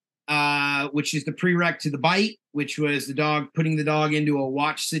on, which is the prereq to the bite, which was the dog putting the dog into a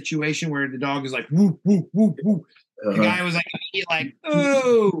watch situation where the dog is like, whoop, whoop, whoop, whoop. The guy was like,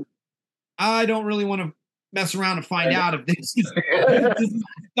 "Oh, I don't really want to mess around and find out if this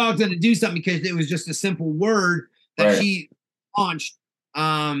dog's going to do something," because it was just a simple word that she launched.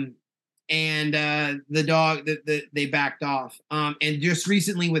 And the dog that they backed off. And just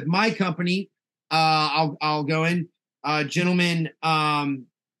recently with my company, I'll go in. Gentlemen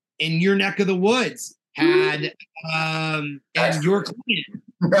in your neck of the woods had and your client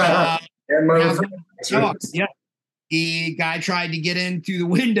dogs. Yeah. The guy tried to get in through the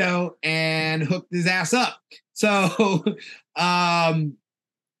window and hooked his ass up. So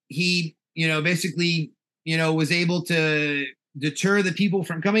he, basically, was able to deter the people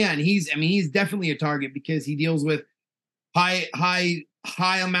from coming out. And he's definitely a target because he deals with high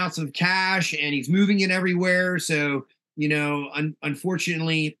amounts of cash, and he's moving it everywhere. So,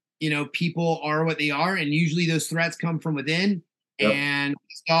 unfortunately, people are what they are, and usually those threats come from within. Yep. And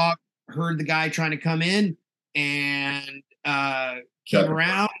this dog heard the guy trying to come in and came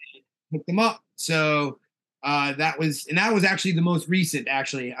around and hooked them up. So that was actually the most recent.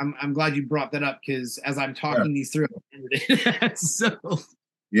 Actually, I'm glad you brought that up, because as I'm talking these through, so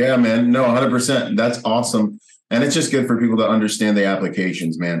yeah, man, no, 100%. That's awesome, and it's just good for people to understand the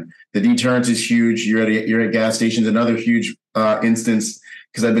applications, man. The deterrence is huge. You're at gas stations. Another huge instance,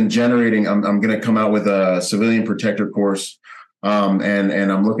 because I've been generating. I'm going to come out with a civilian protector course. And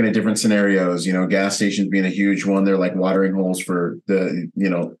I'm looking at different scenarios, gas stations being a huge one. They're like watering holes for the,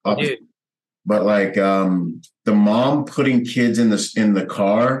 but like, the mom putting kids in the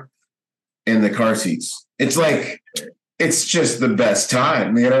car seats. It's like, it's just the best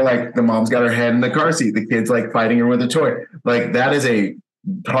time, like the mom's got her head in the car seat. The kid's like fighting her with a toy. Like that is a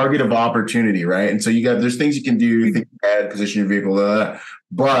target of opportunity. Right. And so there's things you can do, you think bad, position your vehicle,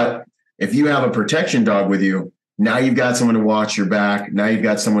 but if you have a protection dog with you, now you've got someone to watch your back. Now you've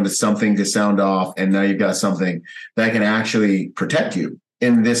got something to sound off. And now you've got something that can actually protect you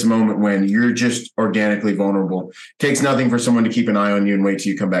in this moment when you're just organically vulnerable. It takes nothing for someone to keep an eye on you and wait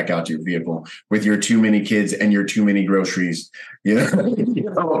till you come back out to your vehicle with your too many kids and your too many groceries, while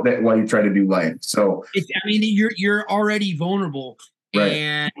you try to do life. So you're already vulnerable, right.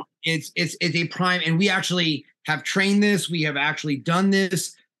 And it's a prime. And we actually have trained this. We have actually done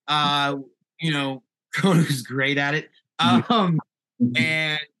this. Kono's great at it. And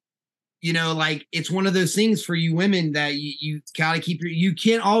like it's one of those things for you women that you gotta keep you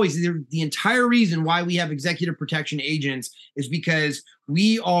can't always, the entire reason why we have executive protection agents is because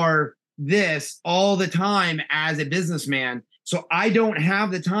we are this all the time as a businessman. So I don't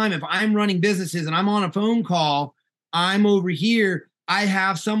have the time. If I'm running businesses and I'm on a phone call, I'm over here, I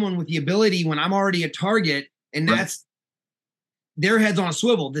have someone with the ability when I'm already a target, and that's their head's on a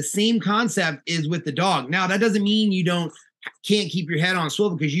swivel. The same concept is with the dog. Now, that doesn't mean you can't keep your head on a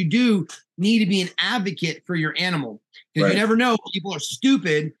swivel, because you do need to be an advocate for your animal, because you never know. People are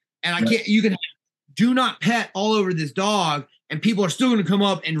stupid, and you can do not pet all over this dog, and people are still going to come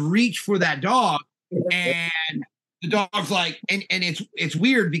up and reach for that dog. And the dog's like, and it's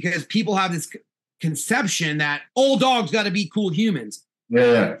weird because people have this conception that all dogs got to be cool humans.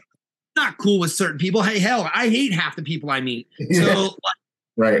 Yeah. Not cool with certain people. Hey, hell, I hate half the people I meet. So,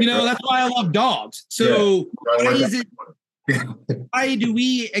 right. That's why I love dogs. So why do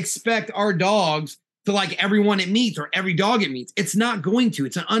we expect our dogs to like everyone it meets or every dog it meets? It's not going to.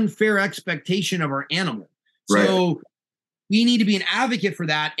 It's an unfair expectation of our animal. So we need to be an advocate for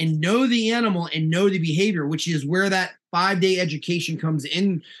that and know the animal and know the behavior, which is where that 5-day education comes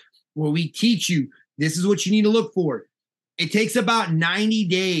in, where we teach you, this is what you need to look for. It takes about 90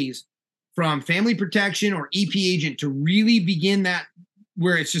 days from family protection or EP agent to really begin that,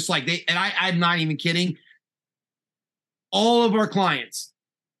 where it's just like I'm not even kidding. All of our clients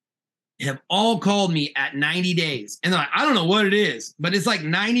have all called me at 90 days. And they're like, I don't know what it is, but it's like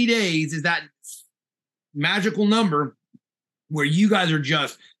 90 days is that magical number where you guys are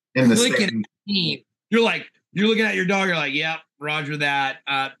just clicking at the You're looking at your dog. You're like, yep, roger that.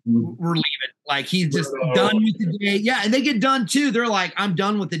 We're leaving. Like he's just done with the day. Yeah. And they get done too. They're like, I'm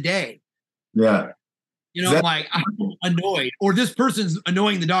done with the day. Yeah. I'm annoyed. Or this person's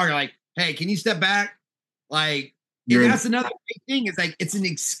annoying the dog. You're like, hey, can you step back? Like, and that's another big thing. It's like, it's an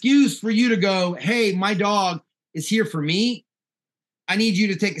excuse for you to go, hey, my dog is here for me. I need you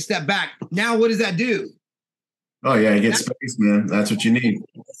to take a step back. Now, what does that do? Oh, yeah. You get space, man. That's what you need.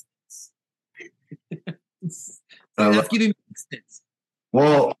 That's giving me distance.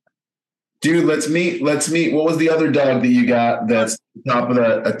 Well, dude, let's meet. What was the other dog that you got that's top of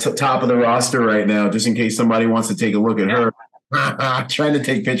the roster right now, just in case somebody wants to take a look at her? Trying to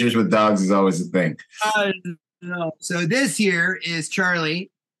take pictures with dogs is always a thing. No. So this here is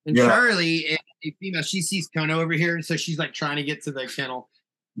Charlie, and Charlie is a female. She sees Kono over here, so she's like trying to get to the kennel.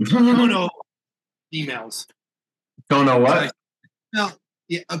 Kono females. Kono what? No,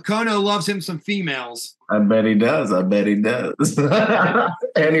 yeah, Kono loves him some females. I bet he does.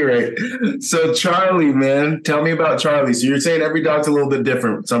 Anyway, so Charlie, man, tell me about Charlie. So you're saying every dog's a little bit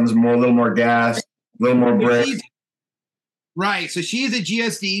different. Some's a little more gas, a little more break. Right. So she is a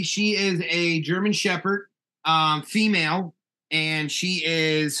GSD. She is a German Shepherd, female, and she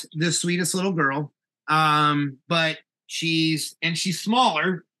is the sweetest little girl. But she's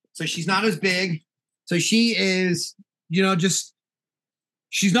smaller, so she's not as big. So she is,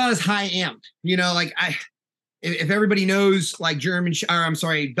 she's not as high amped. If everybody knows like Belgian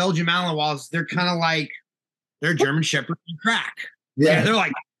Malinois, they're kind of like they're German Shepherd and crack. Yeah, they're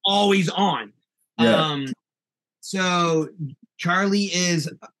like always on. Yeah. So Charlie is,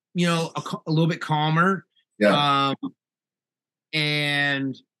 a little bit calmer. Yeah.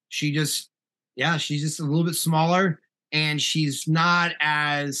 And she's just a little bit smaller, and she's not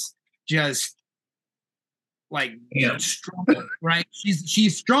as just like strong, right?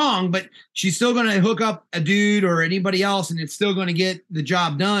 She's strong, but she's still going to hook up a dude or anybody else, and it's still going to get the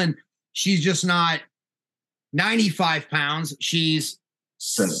job done. She's just not 95 pounds. She's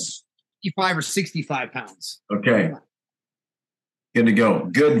 55 or 65 pounds. Okay. Good to go.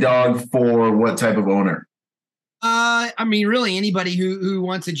 Good dog for what type of owner? Really anybody who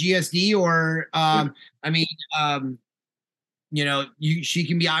wants a GSD or,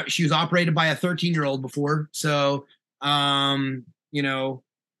 she was operated by a 13-year-old before. So, so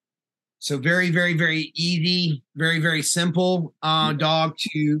very, very, very easy, very, very simple, dog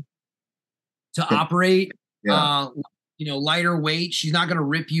to operate. Yeah. Lighter weight. She's not going to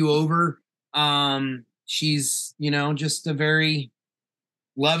rip you over. She's, just a very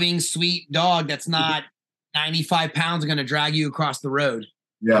loving, sweet dog that's not 95 pounds going to drag you across the road.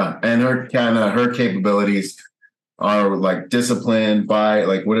 Yeah. And her capabilities are like disciplined by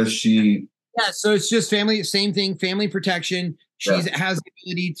like, what is she? Yeah. So it's just same thing, family protection. She has the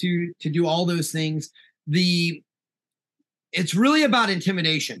ability to do all those things. It's really about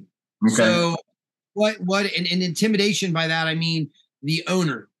intimidation. Okay. So and intimidation, by that I mean the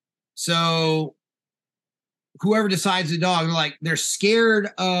owner. So whoever decides the dog, they're scared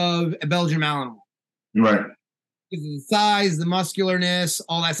of a Belgian Malinois. Right. The size, the muscularness,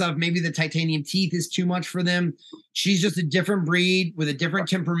 all that stuff. Maybe the titanium teeth is too much for them. She's just a different breed with a different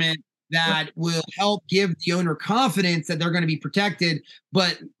temperament that will help give the owner confidence that they're going to be protected,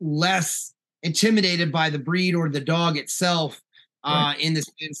 but less intimidated by the breed or the dog itself. In the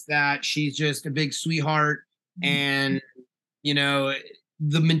sense that she's just a big sweetheart, and the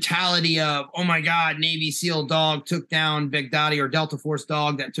mentality of, oh my God, Navy SEAL dog took down Baghdadi, or Delta Force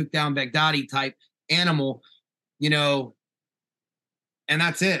dog that took down Baghdadi type animal, and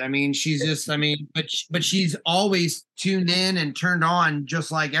that's it. She's just, but she's always tuned in and turned on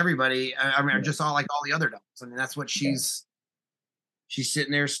just like everybody. Just all like all the other dogs. That's what she's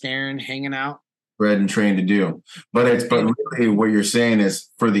sitting there staring, hanging out. bred and trained to do. But really what you're saying is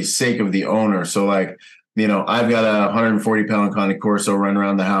for the sake of the owner. So like, I've got a 140 pound Connie Corso run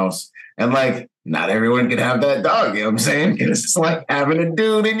around the house, and like not everyone can have that dog. You know what I'm saying? Because it's like having a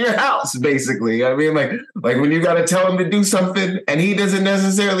dude in your house, basically. I mean, like when you got to tell him to do something and he doesn't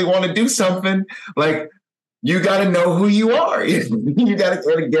necessarily want to do something, like you got to know who you are. You got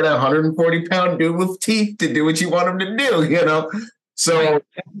to get a 140 pound dude with teeth to do what you want him to do. So right.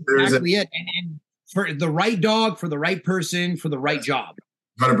 Exactly it. And for the right dog, for the right person, for the right job.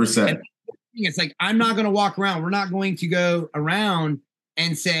 100%. And it's like, I'm not going to walk around. We're not going to go around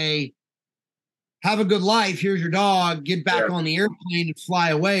and say, have a good life. Here's your dog. Get back on the airplane and fly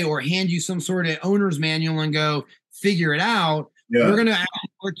away, or hand you some sort of owner's manual and go figure it out. Yeah. We're going to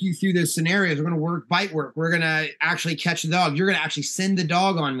work you through those scenarios. We're going to work bite work. We're going to actually catch the dog. You're going to actually send the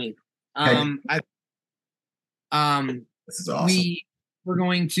dog on me. This is awesome. We're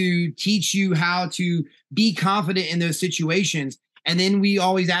going to teach you how to be confident in those situations. And then we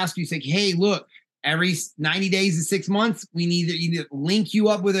always ask you, say, hey, look, every 90 days to 6 months, we need to either link you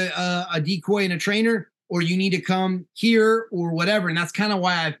up with a decoy and a trainer, or you need to come here or whatever. And that's kind of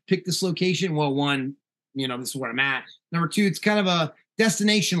why I picked this location. Well, one, this is where I'm at. Number two, it's kind of a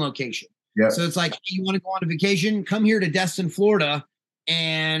destination location. Yeah. So it's like, hey, you want to go on a vacation? Come here to Destin, Florida,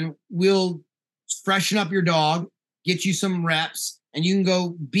 and we'll freshen up your dog, get you some reps, and you can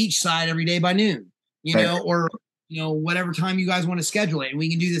go beachside every day by noon, or whatever time you guys want to schedule it. And we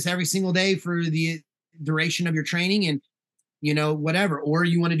can do this every single day for the duration of your training and, whatever. Or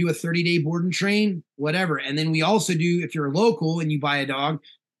you want to do a 30-day board and train, whatever. And then we also do, if you're local and you buy a dog,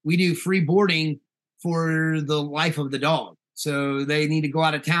 we do free boarding for the life of the dog. So they need to go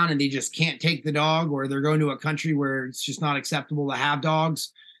out of town and they just can't take the dog, or they're going to a country where it's just not acceptable to have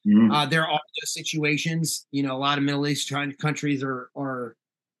dogs. Mm-hmm. There are those situations, a lot of Middle Eastern countries are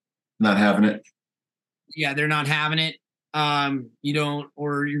not having it. Yeah, they're not having it. You don't,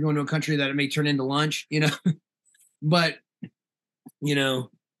 or you're going to a country that it may turn into lunch, but yeah,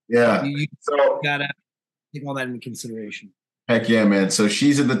 you gotta take all that into consideration. Heck yeah, man. So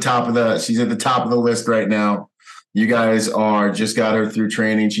she's at the top of the list right now. You guys just got her through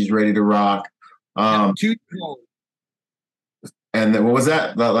training. She's ready to rock. 2 years old. And then what was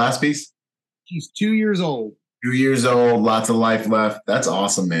that last piece? She's 2 years old. 2 years old, lots of life left. That's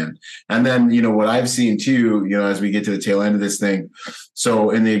awesome, man. And then, what I've seen too, as we get to the tail end of this thing. So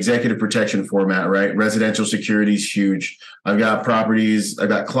in the executive protection format, right? Residential security is huge. I've got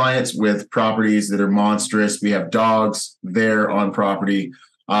clients with properties that are monstrous. We have dogs there on property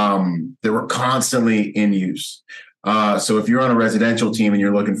that were constantly in use. So if you're on a residential team and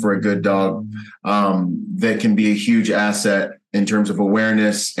you're looking for a good dog, that can be a huge asset in terms of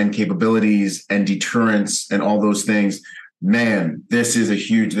awareness and capabilities and deterrence and all those things, man, this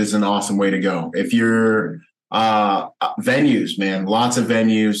is an awesome way to go. If you're venues, man, lots of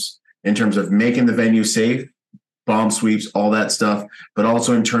venues in terms of making the venue safe, bomb sweeps, all that stuff, but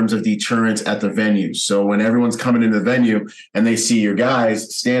also in terms of deterrence at the venue. So when everyone's coming into the venue and they see your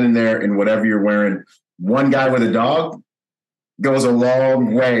guys standing there in whatever you're wearing, one guy with a dog goes a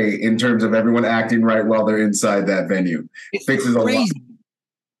long way in terms of everyone acting right while they're inside that venue. It's fixes crazy. A lot.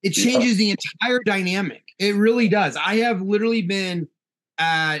 It changes the entire dynamic. It really does. I have literally been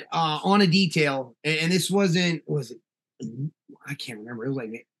on a detail, and this was it? I can't remember. It was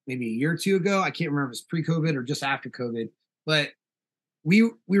like maybe a year or two ago. I can't remember if it's pre-COVID or just after COVID. But we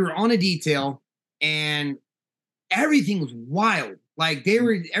were on a detail, and everything was wild. Like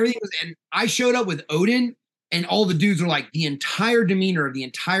everything was, and I showed up with Odin. And all the dudes were like, the entire demeanor of the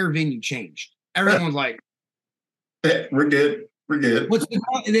entire venue changed. Everyone was like, we're good. What's the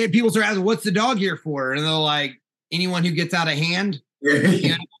dog? And then people start asking, what's the dog here for? And they're like, anyone who gets out of hand.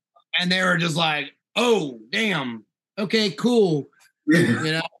 And they were just like, oh, damn. Okay, cool.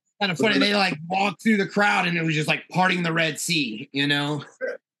 Kind of funny. They like walked through the crowd and it was just like parting the Red Sea, 100%.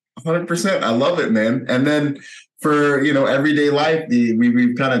 I love it, man. And then for, everyday life,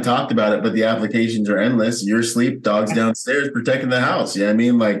 we've kind of talked about it, but the applications are endless. You're asleep, dogs downstairs protecting the house. Yeah,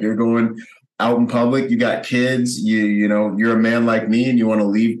 like you're going out in public, you got kids, you're a man like me and you want to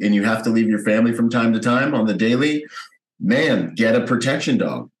leave and you have to leave your family from time to time on the daily. Man, get a protection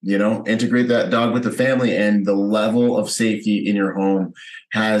dog, integrate that dog with the family, and the level of safety in your home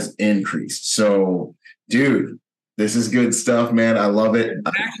has increased. So, dude, this is good stuff, man. I love it.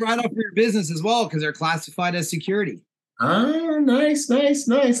 Tax write-off for your business as well, because they're classified as security. Ah, nice.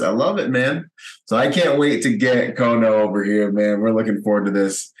 I love it, man. So I can't wait to get Kono over here, man. We're looking forward to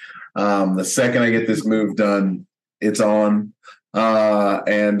this. The second I get this move done, it's on.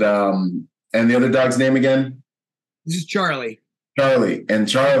 And the other dog's name again? This is Charlie. Charlie,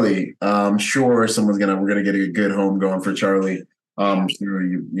 I'm sure we're gonna get a good home going for Charlie.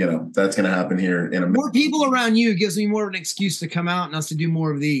 Sure, that's gonna happen here in a minute. More people around you gives me more of an excuse to come out and us to do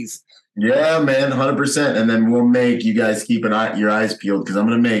more of these. Yeah, man, 100%. And then we'll make you guys keep your eyes peeled, because I'm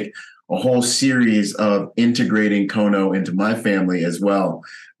gonna make a whole series of integrating Kono into my family as well.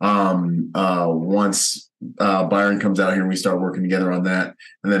 Once Byron comes out here and we start working together on that,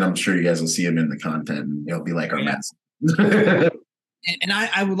 and then I'm sure you guys will see him in the content, and he'll be like our mess. And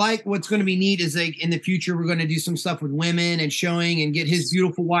I would like, what's going to be neat is like in the future, we're going to do some stuff with women and showing, and get his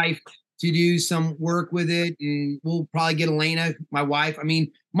beautiful wife to do some work with it. And we'll probably get Elena, my wife. I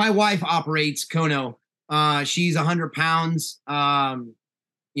mean, my wife operates Kono. She's 100 pounds, 5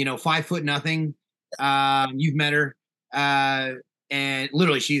 foot nothing. You've met her. And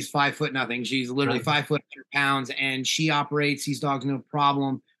literally she's 5 foot nothing. She's literally 5 foot 100 pounds, and she operates these dogs no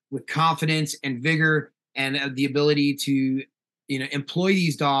problem, with confidence and vigor, and the ability to employ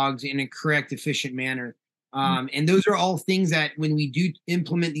these dogs in a correct, efficient manner. And those are all things that when we do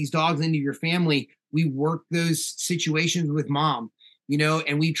implement these dogs into your family, we work those situations with mom,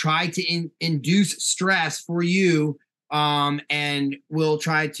 and we try to induce stress for you. And we'll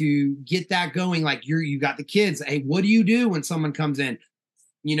try to get that going. Like you got the kids. Hey, what do you do when someone comes in?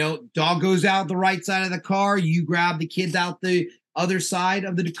 Dog goes out the right side of the car. You grab the kids out the other side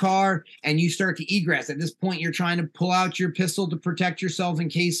of the car, and you start to egress. At this point, you're trying to pull out your pistol to protect yourself in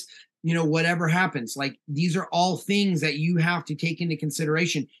case, whatever happens. Like, these are all things that you have to take into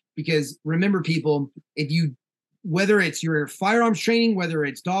consideration, because remember, people, whether it's your firearms training, whether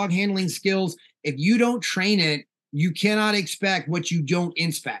it's dog handling skills, if you don't train it, you cannot expect what you don't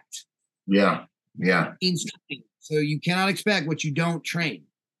inspect. Yeah. So you cannot expect what you don't train.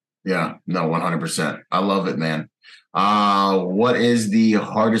 Yeah, no, 100%. I love it, man. What is the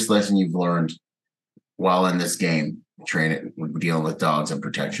hardest lesson you've learned while in this game, training, dealing with dogs and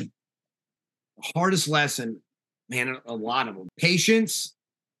protection? Hardest lesson, man, a lot of them. Patience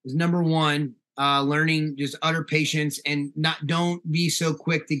is number one. Learning just utter patience, and don't be so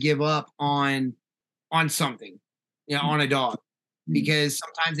quick to give up on something, on a dog, because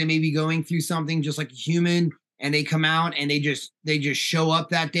sometimes they may be going through something just like a human, and they come out and they just show up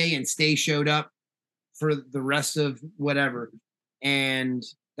that day and stay showed up for the rest of whatever. And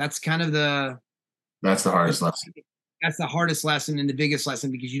that's kind of that's the hardest lesson. That's the hardest lesson and the biggest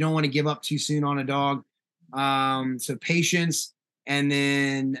lesson, because you don't want to give up too soon on a dog. So patience, and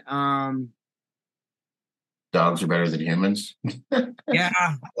then dogs are better than humans. Yeah,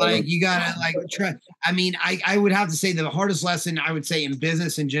 like you gotta try. I mean, I would have to say the hardest lesson, I would say, in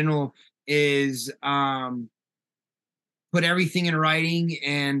business in general is put everything in writing,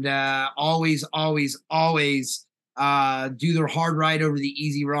 and always do the hard right over the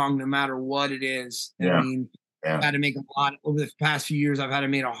easy wrong, no matter what it is. Yeah. I mean, I've had to make a lot over the past few years. I've had to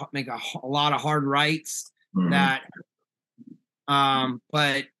make a lot of hard rights that,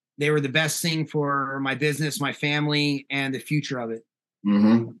 but they were the best thing for my business, my family, and the future of it.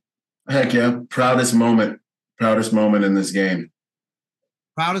 Heck yeah. Proudest moment in this game.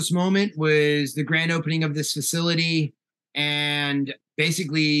 Proudest moment was the grand opening of this facility. And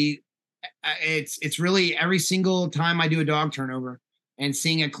basically, it's really every single time I do a dog turnover and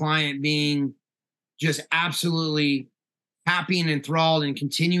seeing a client being just absolutely happy and enthralled, and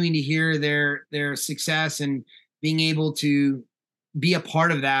continuing to hear their success, and being able to be a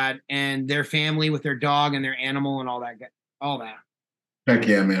part of that, and their family with their dog and their animal and all that. Heck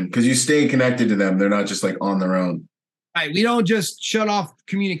yeah, man. Because you stay connected to them. They're not just like on their own. Right. We don't just shut off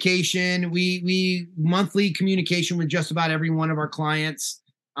communication. We monthly communication with just about every one of our clients,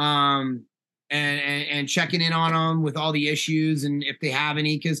 and checking in on them with all the issues, and if they have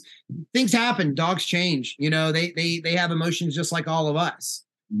any, because things happen. Dogs change. They have emotions just like all of us.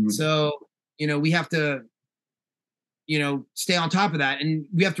 So, we have to, stay on top of that. And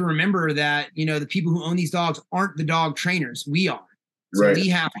we have to remember that, the people who own these dogs aren't the dog trainers. We are. So right. We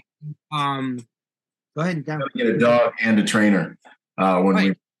have, go ahead and get a dog and a trainer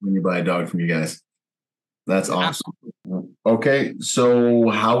when you buy a dog from you guys. That's awesome. Absolutely. Okay, so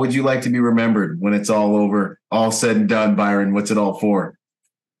how would you like to be remembered when it's all over, all said and done, Byron? What's it all for?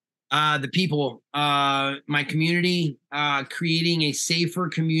 The people, my community, creating a safer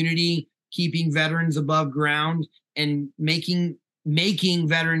community, keeping veterans above ground, and making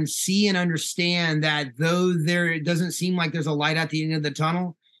veterans see and understand that though it doesn't seem like there's a light at the end of the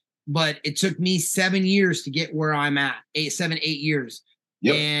tunnel, but it took me 7 years to get where I'm at, 8 years.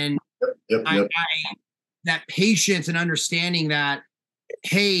 Yep. And Yep. that patience and understanding that,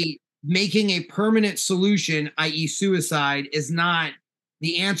 hey, making a permanent solution, i.e. suicide, is not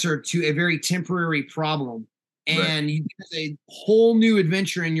the answer to a very temporary problem. and there's a whole new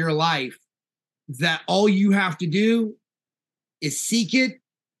adventure in your life that all you have to do is seek it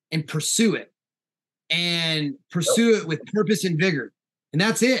and pursue it, and pursue it with purpose and vigor. And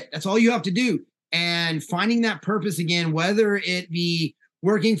that's it. That's all you have to do. And finding that purpose again, whether it be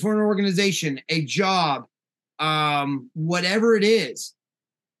working for an organization, a job, whatever it is,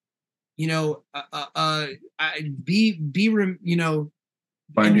 you know, be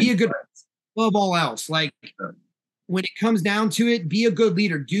a good above all else. Like when it comes down to it, be a good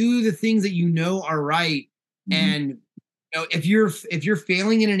leader. Do the things that you know are right. And you know, if you're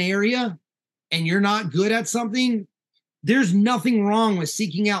failing in an area and you're not good at something, there's nothing wrong with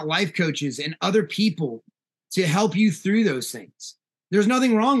seeking out life coaches and other people to help you through those things. There's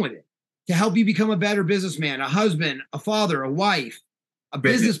nothing wrong with it, to help you become a better businessman, a husband, a father, a wife, a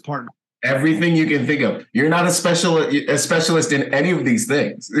business partner. Everything you can think of. You're not a specialist in any of these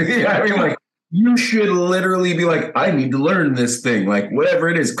things. I mean, like, you should literally be like, I need to learn this thing, like whatever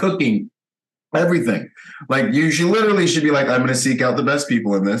it is, cooking, everything. Like you should be like, I'm going to seek out the best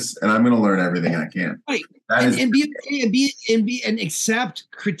people in this, and I'm going to learn everything I can. Right. And accept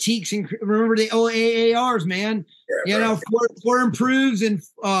critiques, and remember the AARs, man. Yeah, you know, four improves and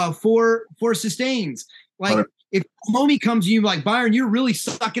four sustains. Like if homie comes to you like, Byron, you're really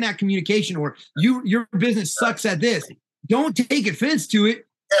sucking at communication, or your business sucks at this, don't take offense to it.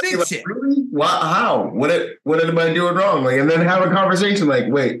 Fix it. Really? How? What am I doing wrong? Like, and then have a conversation. Like,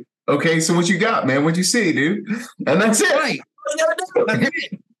 wait, okay, so what you got, man? What you see, dude? And that's it. Right. That's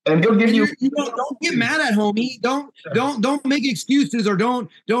it. And he'll give you. Don't get mad at homie. Don't make excuses, or don't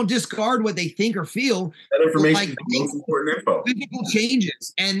discard what they think or feel. That information is the most important info. Physical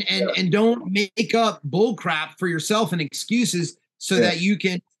changes, and don't make up bull crap for yourself and excuses so that you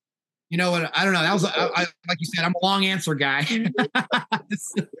can. You know what? I don't know. That was I like you said. I'm a long answer guy. Dude,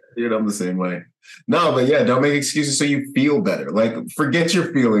 I'm the same way. No, but yeah, don't make excuses so you feel better. Like, forget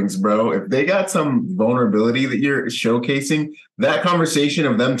your feelings, bro. If they got some vulnerability that you're showcasing, that conversation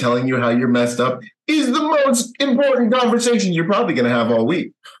of them telling you how you're messed up is the most important conversation you're probably going to have all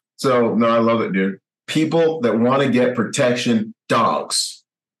week. So, no, I love it, dude. People that want to get protection, dogs.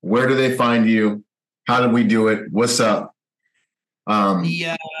 Where do they find you? How do we do it? What's up? So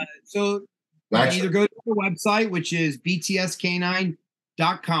you can either go to the website, which is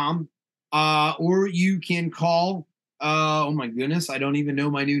btscanine.com, or you can call, oh my goodness, I don't even know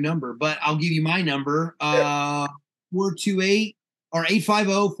my new number, but I'll give you my number, 428 or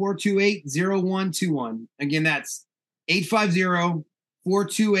 850-428-0121. Again, that's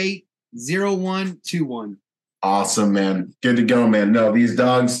 850-428-0121. Awesome, man. Good to go, man. No, these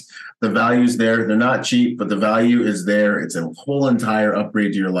dogs, the value's there. They're not cheap, but the value is there. It's a whole entire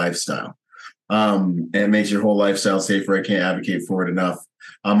upgrade to your lifestyle. And it makes your whole lifestyle safer. I can't advocate for it enough.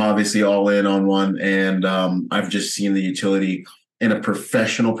 I'm obviously all in on one, and I've just seen the utility in a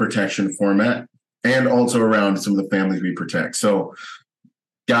professional protection format and also around some of the families we protect. So,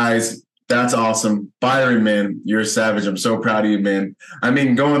 guys, that's awesome. Byron, man, you're a savage. I'm so proud of you, man. I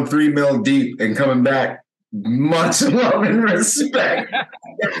mean, going 3 mil deep and coming back, much love and respect.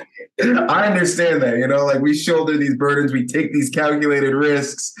 I understand that, you know, like we shoulder these burdens, we take these calculated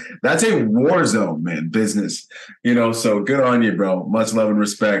risks. That's a war zone, man, business, you know, so good on you, bro. Much love and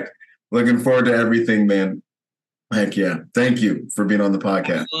respect. Looking forward to everything, man. Heck yeah. Thank you for being on the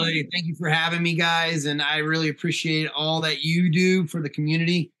podcast. Absolutely. Thank you for having me, guys. And I really appreciate all that you do for the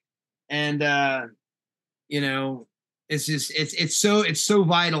community. And, you know, it's just, it's so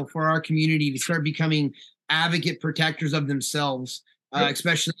vital for our community to start becoming advocate protectors of themselves,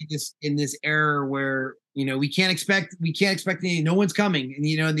 especially in this era where, you know, we can't expect no one's coming. And,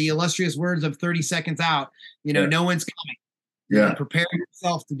 you know, the illustrious words of 30 seconds out, you know, no one's coming. Yeah. You prepare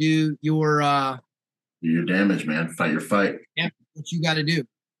yourself to do your damage, man. Fight your fight. Yeah, what you got to do.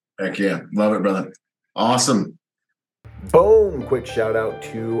 Heck yeah. Love it, brother. Awesome. Boom! Quick shout out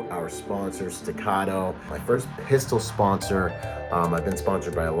to our sponsor, Staccato. My first pistol sponsor. I've been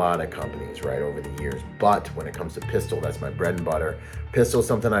sponsored by a lot of companies, right, over the years. But when it comes to pistol, that's my bread and butter. Pistol is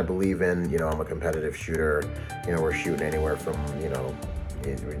something I believe in. You know, I'm a competitive shooter. You know, we're shooting anywhere from,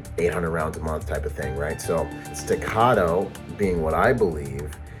 800 rounds a month type of thing, right? So Staccato, being what I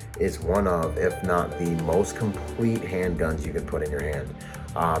believe, is one of, if not the most complete handguns you can put in your hand.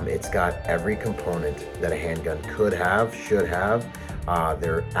 It's got every component that a handgun could have, should have.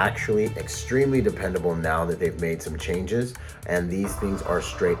 They're actually extremely dependable now that they've made some changes, and these things are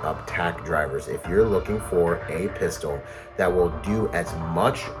straight up tack drivers. If you're looking for a pistol that will do as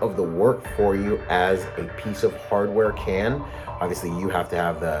much of the work for you as a piece of hardware can, obviously you have to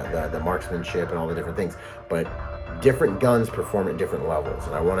have the marksmanship and all the different things, but different guns perform at different levels.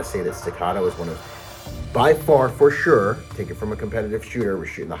 And I want to say that Staccato is one of by far, for sure, take it from a competitive shooter, we're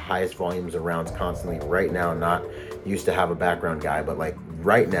shooting the highest volumes of rounds constantly right now. Not used to have a background guy, but like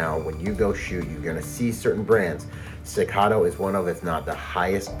right now, when you go shoot, you're gonna see certain brands. Staccato is one of, if not the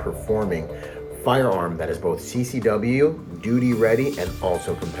highest performing firearm that is both CCW, duty ready, and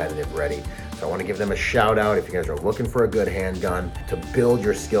also competitive ready. So I want to give them a shout out. If you guys are looking for a good handgun to build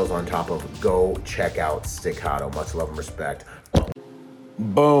your skills on top of, go check out Staccato. Much love and respect.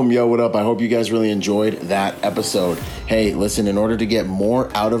 Boom, yo, what up? I hope you guys really enjoyed that episode. Hey, listen, in order to get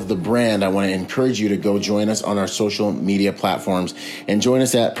more out of the brand, I want to encourage you to go join us on our social media platforms and join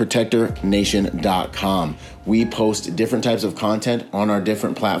us at protectornation.com. We post different types of content on our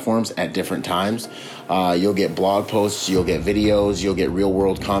different platforms at different times. You'll get blog posts, you'll get videos, you'll get real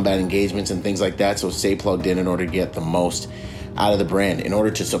world combat engagements and things like that. So stay plugged in order to get the most out of the brand. In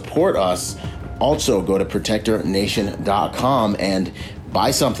order to support us, also go to protectornation.com and buy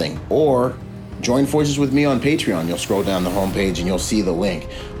something, or join forces with me on Patreon. You'll scroll down the homepage and you'll see the link.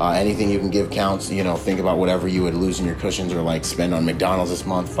 Anything you can give counts. Think about whatever you would lose in your cushions or like spend on McDonald's this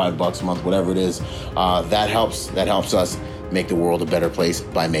month, $5 a month, whatever it is. That helps us make the world a better place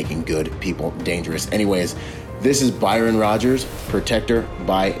by making good people dangerous. Anyways, this is Byron Rogers, protector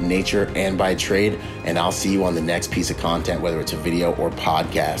by nature and by trade, and I'll see you on the next piece of content, whether it's a video or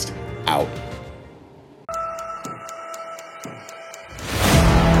podcast. Out.